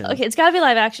be like okay, it's got to be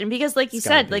live action because, like you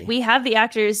said, like we have the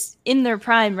actors in their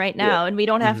prime right now, and we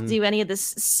don't have to do any of this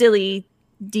silly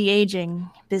de-aging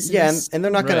business. Yeah, and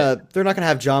they're not gonna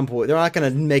have John Boy. They're not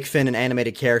gonna make Finn an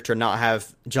animated character, not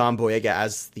have John Boyega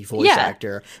as the voice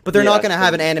actor. But they're not gonna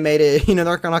have an animated. You know,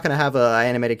 they're not gonna have an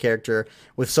animated character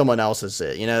with someone else as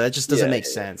it. You know, that just doesn't make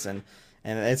sense. And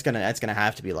it's gonna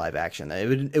have to be live action.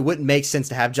 It wouldn't make sense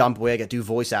to have John Boyega do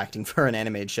voice acting for an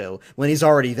animated show when he's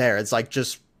already there. It's like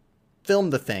just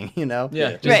film the thing, you know?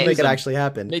 Yeah. Just make it actually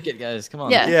happen. Make it, guys. Come on.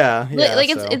 Yeah.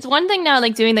 It's one thing now,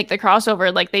 like doing like the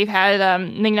crossover. Like they've had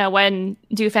Ming-Na Wen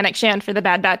do Fennec Shand for the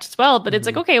Bad Batch as well. But it's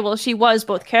like, okay, well, she was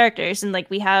both characters, and like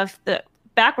we have the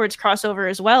backwards crossover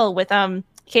as well with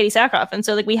Katie Sackhoff, and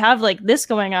so like we have like this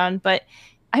going on. But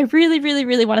I really, really,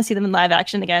 really want to see them in live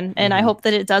action again, and I hope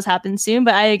that it does happen soon.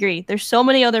 But I agree, there's so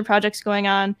many other projects going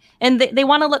on, and they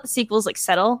want to let the sequels like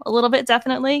settle a little bit,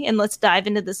 definitely, and let's dive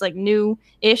into this like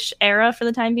new-ish era for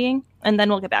the time being, and then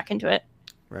we'll get back into it.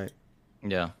 Right.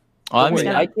 Yeah. Well, I mean,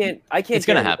 I can't. It's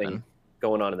gonna happen.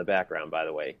 Going on in the background, by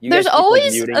the way. There's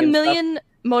always a million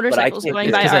motorcycles going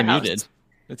by our house.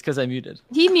 It's because I muted.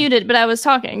 He muted, but I was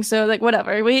talking, so like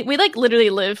whatever. We like literally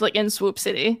live like in Swoop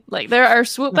City. Like there are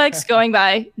swoop bikes going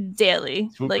by daily.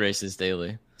 Swoop like, races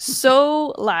daily.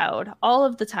 So loud all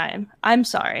of the time. I'm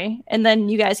sorry, and then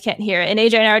you guys can't hear it. And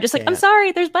AJ and I are just like, I'm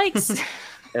sorry, there's bikes.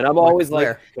 And I'm always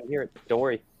like, can hear it. Don't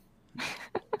worry.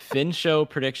 Finn show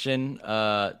prediction.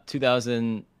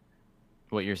 2000.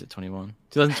 What year is it? 21.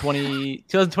 2020.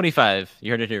 2025.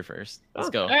 You heard it here first. Let's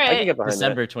go. All right. I can get behind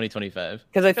December 2025.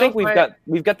 Because I think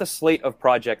we've got the slate of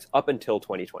projects up until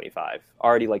 2025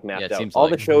 already like mapped out. All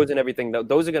the shows and everything.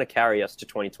 Those are going to carry us to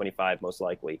 2025 most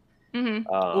likely.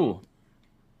 Ooh.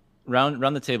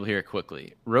 Round the table here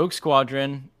quickly. Rogue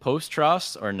Squadron post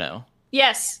Tross or no?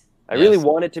 Yes. I really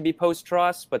want it to be post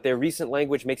Tross, but their recent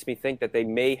language makes me think that they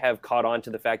may have caught on to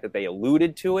the fact that they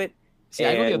alluded to it. See,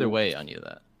 I go the other way on you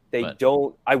that.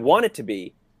 Don't. I want it to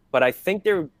be, but I think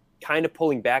they're kind of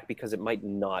pulling back because it might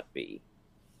not be.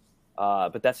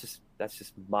 But that's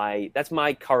just my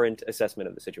current assessment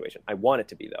of the situation. I want it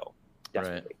to be though,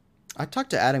 definitely. Right. I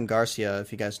talked to Adam Garcia,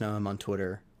 if you guys know him on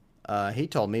Twitter. He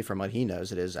told me from what he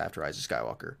knows it is after Rise of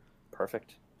Skywalker.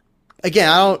 Perfect.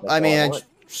 Again,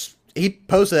 he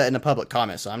posted that in a public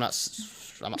comment, so I'm not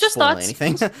just spoiling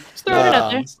anything. Just throwing it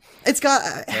out there. It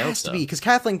has to be because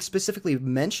Kathleen specifically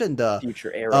mentioned the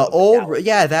future era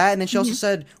that, and then she also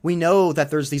said we know that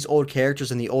there's these old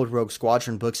characters in the old Rogue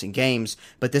Squadron books and games,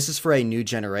 but this is for a new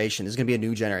generation. There's going to be a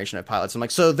new generation of pilots. I'm like,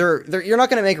 so you're not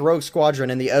going to make Rogue Squadron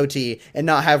in the OT and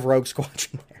not have Rogue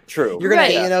Squadron there. True. You're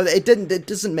gonna, it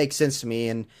doesn't make sense to me,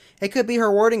 and it could be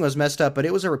her wording was messed up, but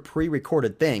it was a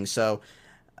pre-recorded thing, so.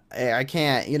 I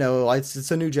can't,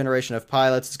 it's a new generation of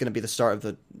pilots. It's going to be the start of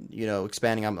the,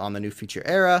 expanding on the new future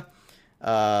era.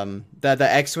 The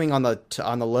X-wing on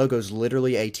the logo is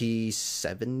literally a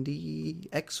T-70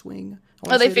 X-wing.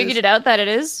 Oh, they figured it out that it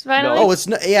is finally. No. Oh, it's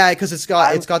not, because it's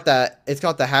got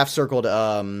the half circled.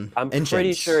 I'm engines.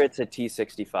 pretty sure it's a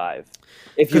T-65.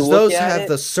 Because those have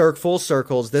the full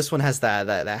circles. This one has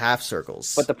the half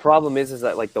circles. But the problem is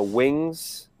that like the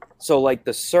wings. So, like,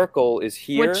 the circle is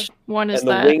here. Which one is and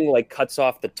that? And the wing, like, cuts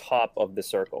off the top of the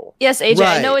circle. Yes, AJ,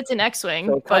 right. I know it's an X-wing.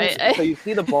 So you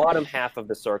see the bottom half of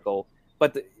the circle,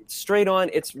 but straight on,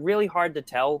 it's really hard to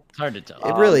tell. It's hard to tell.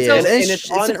 It really is.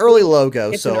 It's an early logo.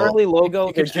 It's an early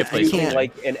logo. They're just using,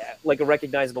 like a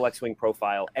recognizable X-wing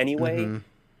profile anyway.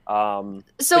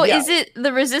 So is it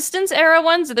the Resistance era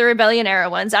ones or the Rebellion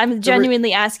era ones? I'm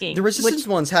genuinely asking. The Resistance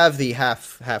ones have the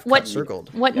half cut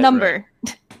circled. What number?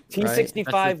 Right.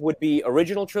 T-65 would be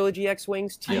original trilogy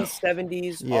X-wings.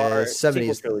 T-70s are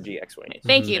sequel trilogy X-wings.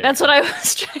 Thank you. That's what I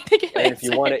was trying to get. And if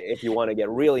you want to get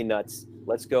really nuts,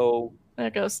 let's go. There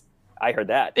it goes. I heard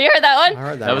that. You heard that one? I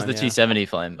heard that was the T-70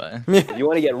 flying by. If you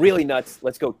want to get really nuts,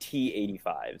 let's go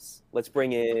T-85s. Let's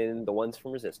bring in the ones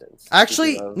from Resistance.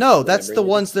 Actually, no, that's the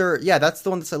ones that's the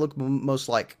one that look most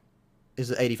like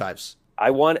Is it 85s? I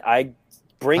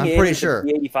bring I'm in pretty the sure.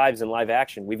 P-85s in live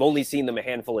action. We've only seen them a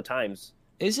handful of times.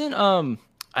 Isn't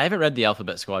I haven't read the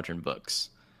Alphabet Squadron books,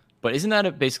 but isn't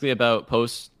that basically about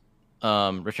post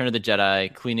Return of the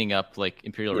Jedi cleaning up like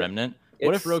Imperial Remnant?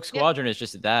 What if Rogue Squadron is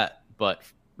just that, but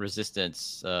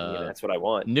Resistance? That's what I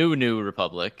want. New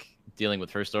Republic dealing with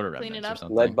First Order Clean remnants it or up.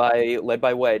 something. Led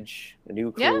by Wedge, a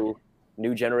new crew,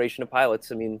 new generation of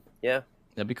pilots. I mean, yeah,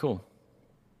 That'd be cool.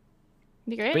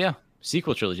 Be great. But yeah,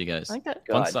 sequel trilogy, guys. I like that.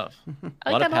 Fun God. stuff. I A like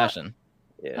lot that of passion.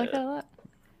 yeah. I like that a lot.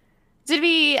 Did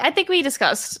we? I think we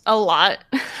discussed a lot.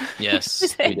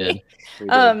 Yes, we did. We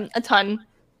did.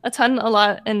 A ton, a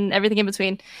lot, and everything in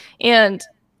between. And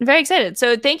I'm very excited.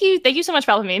 So thank you so much,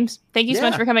 Palpamemes. Thank you so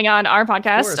much Yeah. for coming on our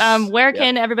podcast. course. Where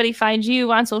can everybody find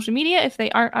you on social media if they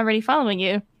aren't already following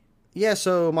you? Yeah,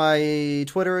 so my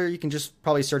Twitter, you can just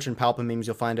probably search in Palpamemes,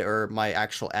 you'll find it, or my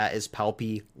actual @ is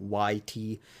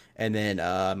PalpyYT, and then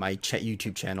my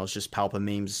YouTube channel is just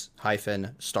Palpamemes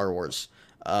 - Star Wars.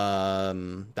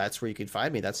 That's where you can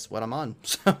find me. That's what I'm on.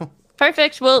 So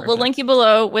Perfect. We'll link you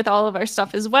below with all of our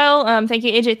stuff as well. Thank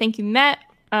you, AJ. Thank you, Matt,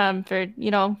 for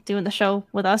doing the show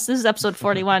with us. This is episode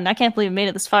 41. I can't believe we made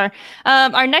it this far.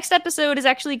 Our next episode is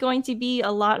actually going to be a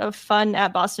lot of fun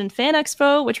at Boston Fan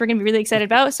Expo, which we're going to be really excited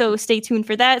about. So stay tuned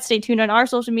for that. Stay tuned on our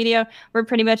social media. We're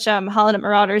pretty much Holonet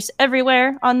Marauders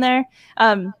everywhere on there.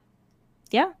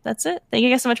 Yeah, that's it. Thank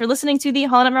you guys so much for listening to the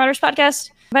Holonet Marauders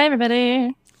podcast. Bye,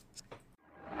 everybody.